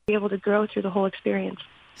much I'm going to be able to grow through the whole experience.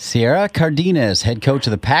 Sierra Cardenas, head coach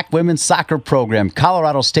of the PAC Women's Soccer Program,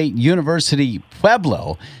 Colorado State University,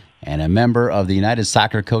 Pueblo, and a member of the United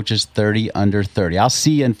Soccer Coaches 30 Under 30. I'll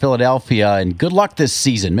see you in Philadelphia, and good luck this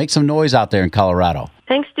season. Make some noise out there in Colorado.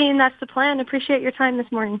 Thanks, Dean. That's the plan. Appreciate your time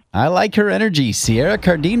this morning. I like her energy. Sierra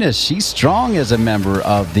Cardenas, she's strong as a member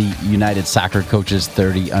of the United Soccer Coaches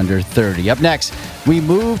 30 Under 30. Up next, we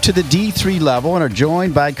move to the D3 level and are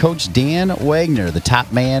joined by Coach Dan Wagner, the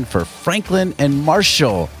top man for Franklin and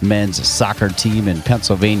Marshall men's soccer team in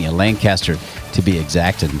Pennsylvania, Lancaster to be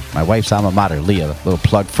exact. And my wife's alma mater, Leah, a little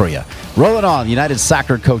plug for you. Roll it on, the United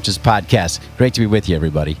Soccer Coaches podcast. Great to be with you,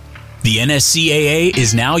 everybody. The NSCAA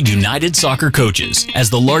is now United Soccer Coaches. As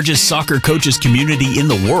the largest soccer coaches community in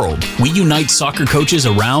the world, we unite soccer coaches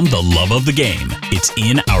around the love of the game. It's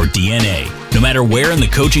in our DNA. No matter where in the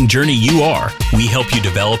coaching journey you are, we help you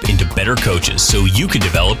develop into better coaches so you can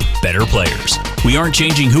develop better players. We aren't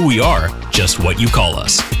changing who we are, just what you call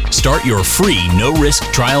us. Start your free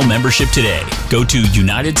no-risk trial membership today. Go to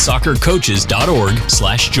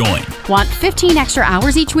unitedsoccercoaches.org/join. Want 15 extra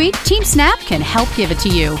hours each week? Team Snap can help give it to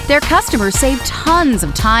you. Their customers save tons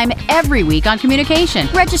of time every week on communication,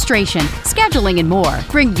 registration, scheduling, and more.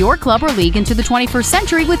 Bring your club or league into the 21st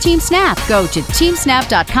century with Team Snap. Go to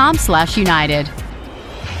teamsnap.com/united.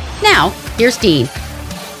 Now, here's Dean.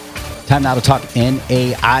 Time now to talk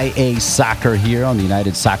NAIA soccer here on the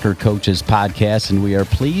United Soccer Coaches podcast, and we are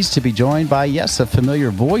pleased to be joined by, yes, a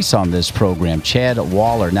familiar voice on this program, Chad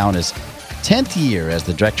Waller, now in his 10th year as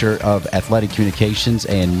the Director of Athletic Communications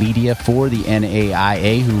and Media for the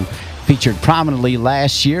NAIA, who featured prominently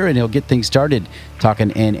last year, and he'll get things started talking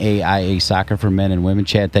NAIA soccer for men and women.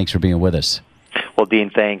 Chad, thanks for being with us. Well, Dean,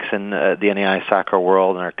 thanks, and the NAIA soccer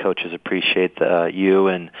world and our coaches appreciate you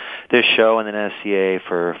and this show and the NSCAA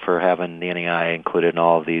for having the NAIA included in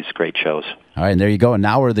all of these great shows. All right, and there you go. And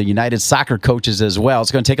now we're the United Soccer Coaches as well.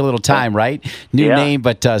 It's going to take a little time, right? New name,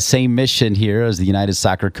 but same mission here as the United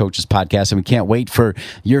Soccer Coaches podcast. And we can't wait for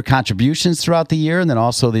your contributions throughout the year, and then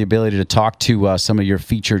also the ability to talk to some of your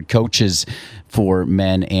featured coaches for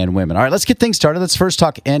men and women. All right, let's get things started. Let's first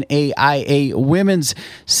talk NAIA women's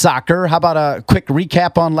soccer. How about a quick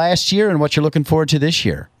recap on last year and what you're looking forward to this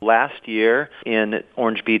year? Last year in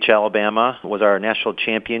Orange Beach, Alabama, was our national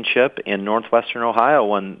championship, and Northwestern Ohio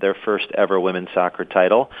won their first ever women's soccer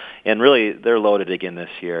title. And really, they're loaded again this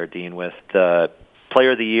year, Dean, with the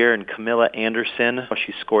Player of the Year and Camilla Anderson.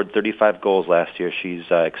 She scored 35 goals last year. She's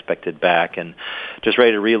expected back and just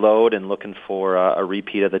ready to reload and looking for a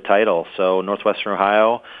repeat of the title. So Northwestern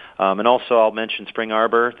Ohio. And also I'll mention Spring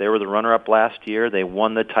Arbor. They were the runner-up last year. They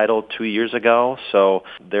won the title 2 years ago. So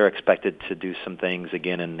they're expected to do some things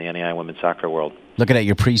again in the NAIA women's soccer world. Looking at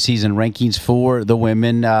your preseason rankings for the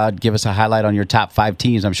women, give us a highlight on your top 5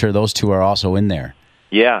 teams. I'm sure those two are also in there.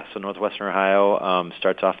 Yeah, so Northwestern Ohio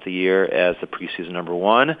starts off the year as the preseason number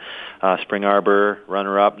 1, Spring Arbor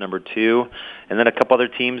runner-up number 2, and then a couple other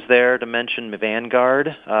teams there to mention.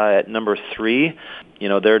 Vanguard at number 3. You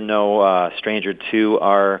know, they're no stranger to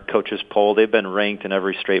our coaches poll. They've been ranked in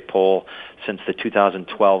every straight poll since the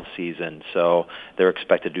 2012 season, so they're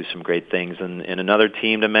expected to do some great things. And another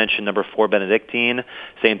team to mention, number 4, Benedictine,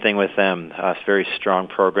 same thing with them. It's a very strong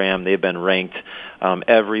program. They've been ranked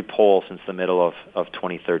every poll since the middle of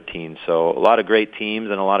 2013. So a lot of great teams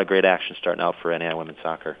and a lot of great action starting out for NAIA women's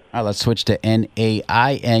soccer. All right, let's switch to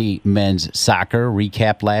NAIA men's soccer.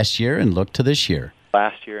 Recap last year and look to this year.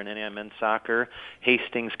 Last year in NAIA men's soccer,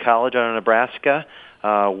 Hastings College out of Nebraska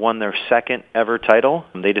won their second ever title.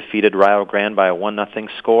 They defeated Rio Grande by a 1-0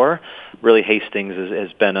 score. Really, Hastings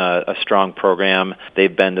has been a strong program.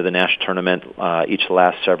 They've been to the national tournament each of the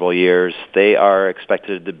last several years. They are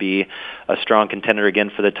expected to be a strong contender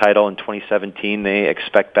again for the title in 2017. They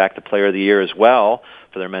expect back the player of the year as well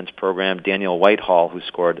for their men's program, Daniel Whitehall, who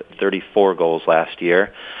scored 34 goals last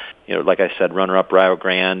year. You know, like I said, runner-up Rio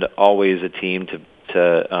Grande, always a team to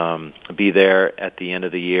be there at the end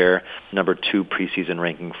of the year. Number 2 preseason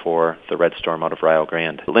ranking for the Red Storm out of Rio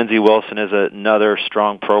Grande. Lindsey Wilson is another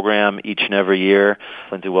strong program each and every year.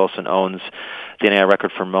 Lindsey Wilson owns the NAIA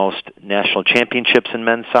record for most national championships in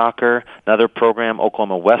men's soccer. Another program,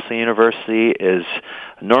 Oklahoma Wesleyan University, is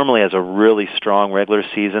normally has a really strong regular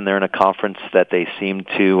season. They're in a conference that they seem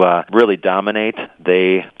to really dominate.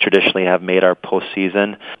 They traditionally have made our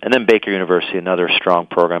postseason. And then Baker University, another strong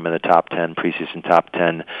program in the top 10, preseason top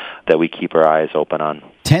 10, that we keep our eyes open on.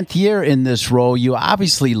 10th year in this role. You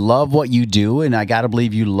obviously love what you do, and I got to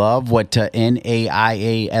believe you love what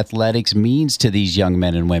NAIA athletics means to these young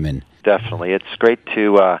men and women. Definitely. It's great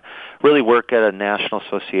to really work at a national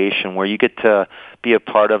association where you get to be a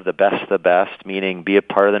part of the best, meaning be a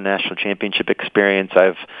part of the national championship experience.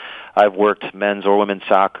 I've worked men's or women's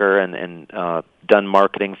soccer and done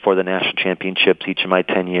marketing for the national championships each of my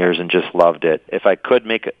 10 years and just loved it. If I could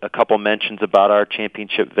make a couple mentions about our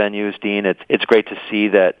championship venues, Dean, it's great to see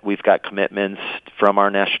that we've got commitments from our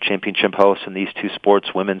national championship hosts in these 2 sports.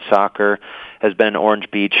 Women's soccer has been in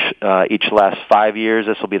Orange Beach each of the last 5 years.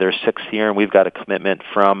 This will be their 6th year, and we've got a commitment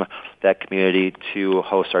from that community to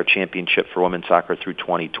host our championship for women's soccer through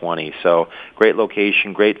 2020. So great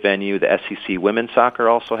location, great venue. The SEC women's soccer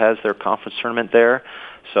also has their conference tournament there.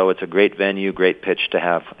 So it's a great venue, great pitch to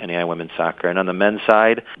have NAIA women's soccer. And on the men's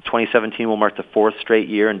side, 2017 will mark the 4th straight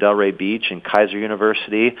year in Delray Beach, and Kaiser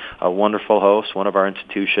University, a wonderful host, one of our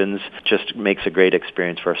institutions, just makes a great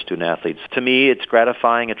experience for our student athletes. To me, it's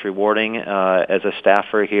gratifying, it's rewarding as a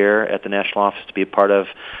staffer here at the national office to be a part of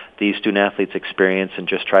the student athletes' experience and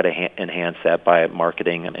just try to enhance that by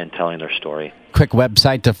marketing and telling their story. Quick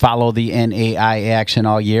website to follow the NAIA action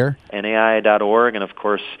all year? NAIA.org, and of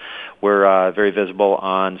course, we're very visible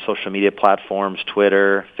on social media platforms,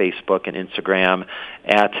 Twitter, Facebook, and Instagram.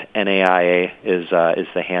 At NAIA is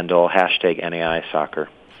the handle, #NAIA Soccer.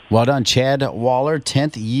 Well done, Chad Waller,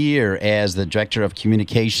 10th year as the Director of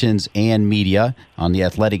Communications and Media on the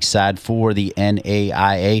athletics side for the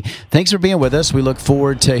NAIA. Thanks for being with us. We look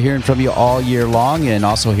forward to hearing from you all year long and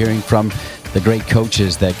also hearing from the great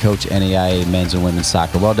coaches that coach NAIA men's and women's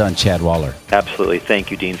soccer. Well done, Chad Waller. Absolutely.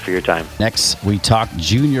 Thank you, Dean, for your time. Next, we talk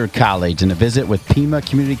junior college and a visit with Pima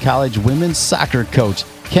Community College women's soccer coach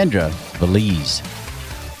Kendra Belize.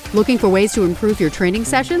 Looking for ways to improve your training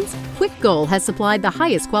sessions? Quick Goal has supplied the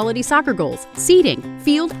highest quality soccer goals, seating,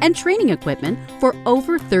 field, and training equipment for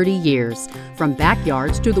over 30 years. From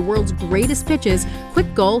backyards to the world's greatest pitches,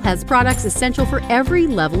 Quick Goal has products essential for every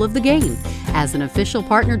level of the game. As an official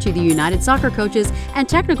partner to the United Soccer Coaches and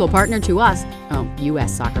technical partner to us,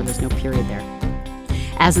 U.S. Soccer, there's no period there.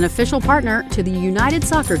 As an official partner to the United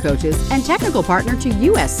Soccer Coaches and technical partner to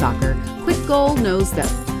U.S. Soccer, Quick Goal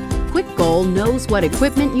knows what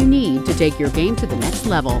equipment you need to take your game to the next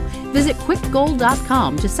level. Visit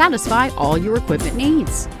quickgoal.com to satisfy all your equipment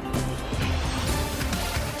needs.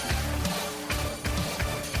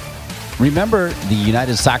 Remember, the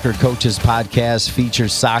United Soccer Coaches podcast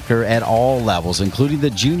features soccer at all levels, including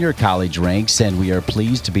the junior college ranks, and we are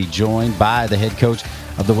pleased to be joined by the head coach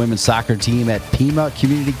of the women's soccer team at Pima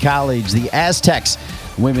Community College, the Aztecs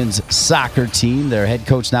women's soccer team. Their head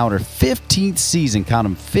coach now in her 15th season, count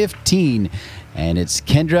them 15, and it's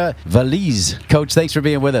Kendra Belize. Coach, thanks for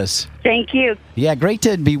being with us. Thank you. Yeah, great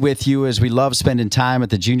to be with you as we love spending time at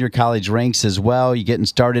the junior college ranks as well. You're getting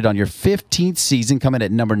started on your 15th season, coming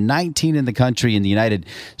at number 19 in the country in the United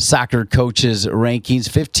Soccer Coaches rankings.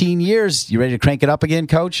 15 years. You ready to crank it up again,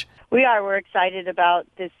 Coach? We are. We're excited about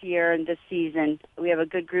this year and this season. We have a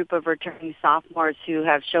good group of returning sophomores who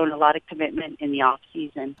have shown a lot of commitment in the off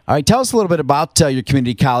season. All right, tell us a little bit about your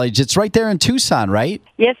community college. It's right there in Tucson, right?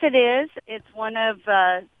 Yes, it is. It's one of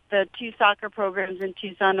the two soccer programs in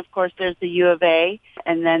Tucson. Of course, there's the U of A,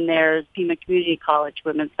 and then there's Pima Community College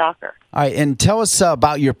women's soccer. All right, and tell us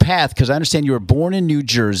about your path, because I understand you were born in New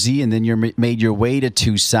Jersey, and then you made your way to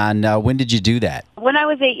Tucson. When did you do that? When I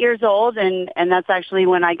was 8 years old, and that's actually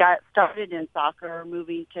when I got started in soccer.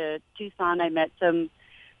 Moving to Tucson, I met some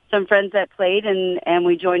friends that played, and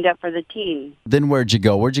we joined up for the team. Then where'd you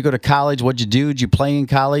go? Where'd you go to college? What'd you do? Did you play in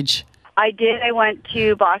college? I did. I went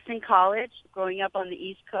to Boston College. Growing up on the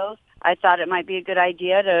East Coast, I thought it might be a good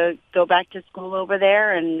idea to go back to school over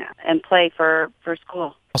there and play for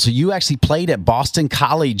school. So you actually played at Boston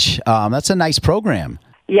College. That's a nice program.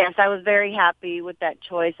 Yes, I was very happy with that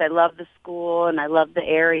choice. I love the school and I love the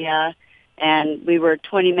area. And we were a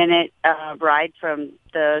 20-minute ride from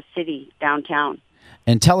the city downtown.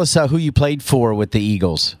 And tell us who you played for with the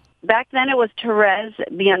Eagles. Back then it was Therese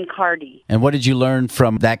Biancardi. And what did you learn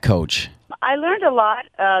from that coach? I learned a lot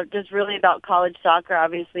just really about college soccer.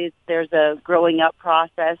 Obviously, there's a growing up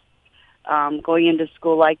process going into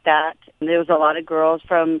school like that. And there was a lot of girls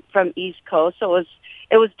from East Coast, so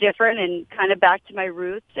it was different and kind of back to my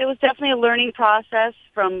roots. It was definitely a learning process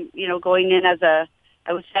from, going in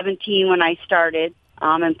I was 17 when I started.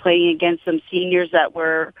 And playing against some seniors that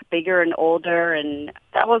were bigger and older, and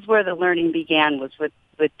that was where the learning began, was with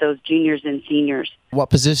those juniors and seniors.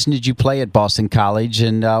 What position did you play at Boston College,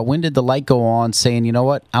 and when did the light go on saying, you know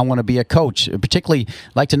what, I want to be a coach? Particularly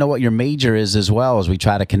like to know what your major is as well as we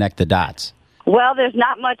try to connect the dots. Well, there's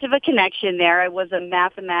not much of a connection there. I was a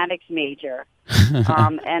mathematics major,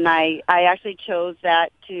 and I actually chose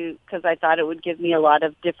that because I thought it would give me a lot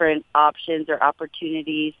of different options or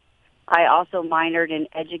opportunities. I also minored in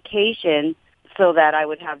education so that I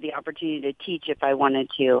would have the opportunity to teach if I wanted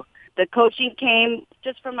to. The coaching came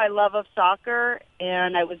just from my love of soccer,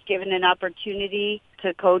 and I was given an opportunity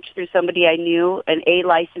to coach through somebody I knew, an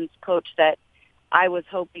A-licensed coach that I was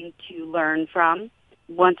hoping to learn from.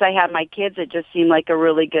 Once I had my kids, it just seemed like a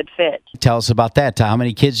really good fit. Tell us about that. How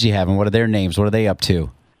many kids do you have, and what are their names? What are they up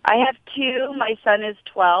to? I have two. My son is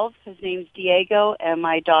 12. His name's Diego, and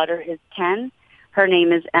my daughter is 10. Her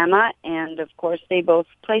name is Emma, and, of course, they both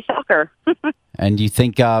play soccer. And do you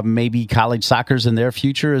think maybe college soccer's in their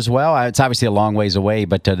future as well? It's obviously a long ways away,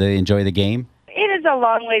 but do they enjoy the game? It is a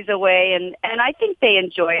long ways away, and I think they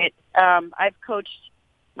enjoy it. I've coached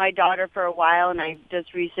my daughter for a while, and I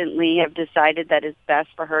just recently have decided that it's best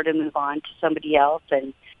for her to move on to somebody else,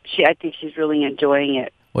 and I think she's really enjoying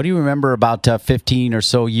it. What do you remember about 15 or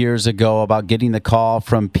so years ago about getting the call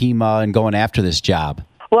from Pima and going after this job?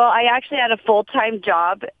 Well, I actually had a full-time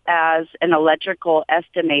job as an electrical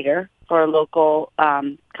estimator for a local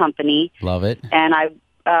company. Love it. And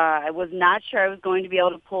I was not sure I was going to be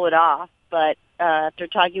able to pull it off, but after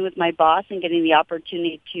talking with my boss and getting the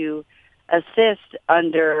opportunity to assist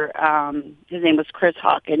under, his name was Chris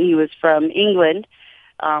Hawk, and he was from England,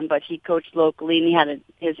 but he coached locally and he had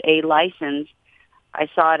his A license. I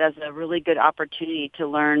saw it as a really good opportunity to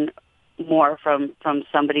learn more from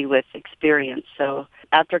somebody with experience. So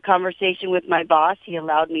after conversation with my boss, he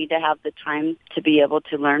allowed me to have the time to be able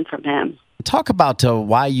to learn from him. Talk about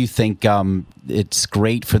why you think it's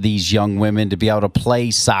great for these young women to be able to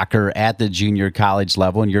play soccer at the junior college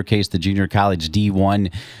level, in your case, the junior college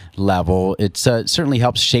D1 level. It certainly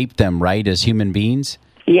helps shape them, right, as human beings?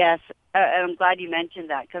 Yes, and I'm glad you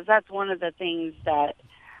mentioned that, because that's one of the things that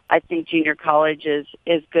I think junior college is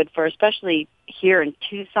good for, especially here in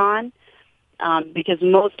Tucson. Because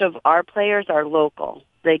most of our players are local.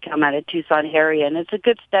 They come out of Tucson area, and it's a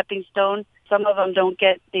good stepping stone. Some of them don't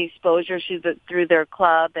get the exposure through their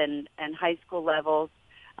club and high school levels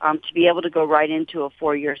to be able to go right into a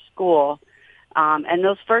 4-year school. And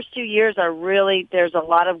those first 2 years are really, there's a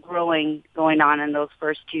lot of growing going on in those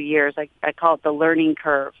first 2 years. I call it the learning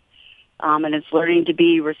curve. And it's learning to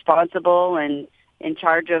be responsible and in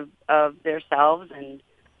charge of themselves, and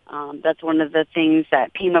that's one of the things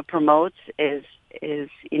that Pima promotes is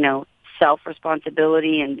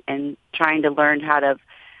self-responsibility and trying to learn how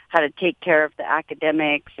to take care of the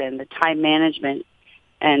academics and the time management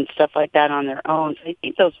and stuff like that on their own. So I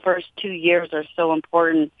think those first 2 years are so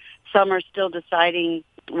important. Some are still deciding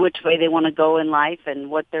which way they want to go in life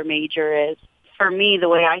and what their major is. For me, the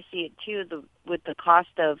way I see it too, with the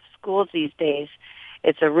cost of schools these days,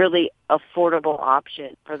 it's a really affordable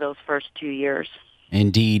option for those first 2 years.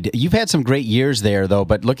 Indeed. You've had some great years there, though,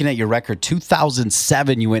 but looking at your record,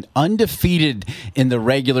 2007, you went undefeated in the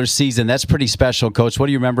regular season. That's pretty special, Coach. What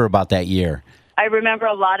do you remember about that year? I remember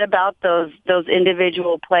a lot about those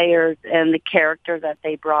individual players and the character that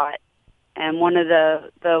they brought. And one of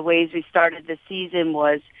the ways we started the season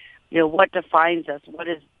was, what defines us? What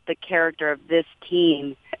is the character of this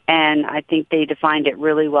team? And I think they defined it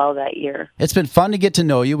really well that year. It's been fun to get to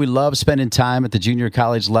know you. We love spending time at the junior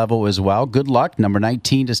college level as well. Good luck, number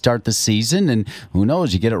 19, to start the season. And who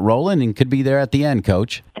knows, you get it rolling and could be there at the end,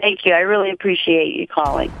 Coach. Thank you. I really appreciate you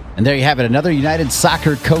calling. And there you have it, another United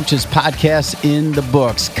Soccer Coaches podcast in the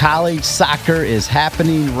books. College soccer is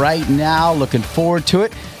happening right now. Looking forward to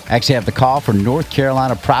it. Actually have the call for North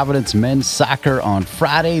Carolina Providence men's soccer on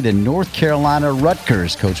Friday. The North Carolina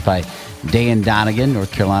Rutgers, coached by Dan Donegan.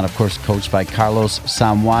 North Carolina, of course, coached by Carlos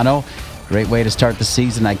Samuano. Great way to start the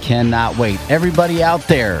season. I cannot wait. Everybody out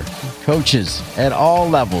there, coaches at all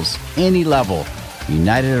levels, any level,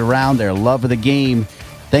 united around their love of the game.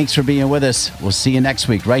 Thanks for being with us. We'll see you next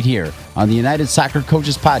week right here on the United Soccer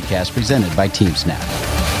Coaches Podcast presented by TeamSnap.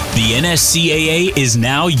 The NSCAA is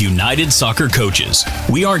now United Soccer Coaches.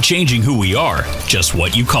 We aren't changing who we are, just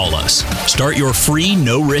what you call us. Start your free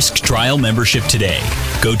no-risk trial membership today.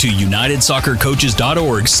 Go to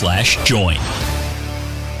unitedsoccercoaches.org/join.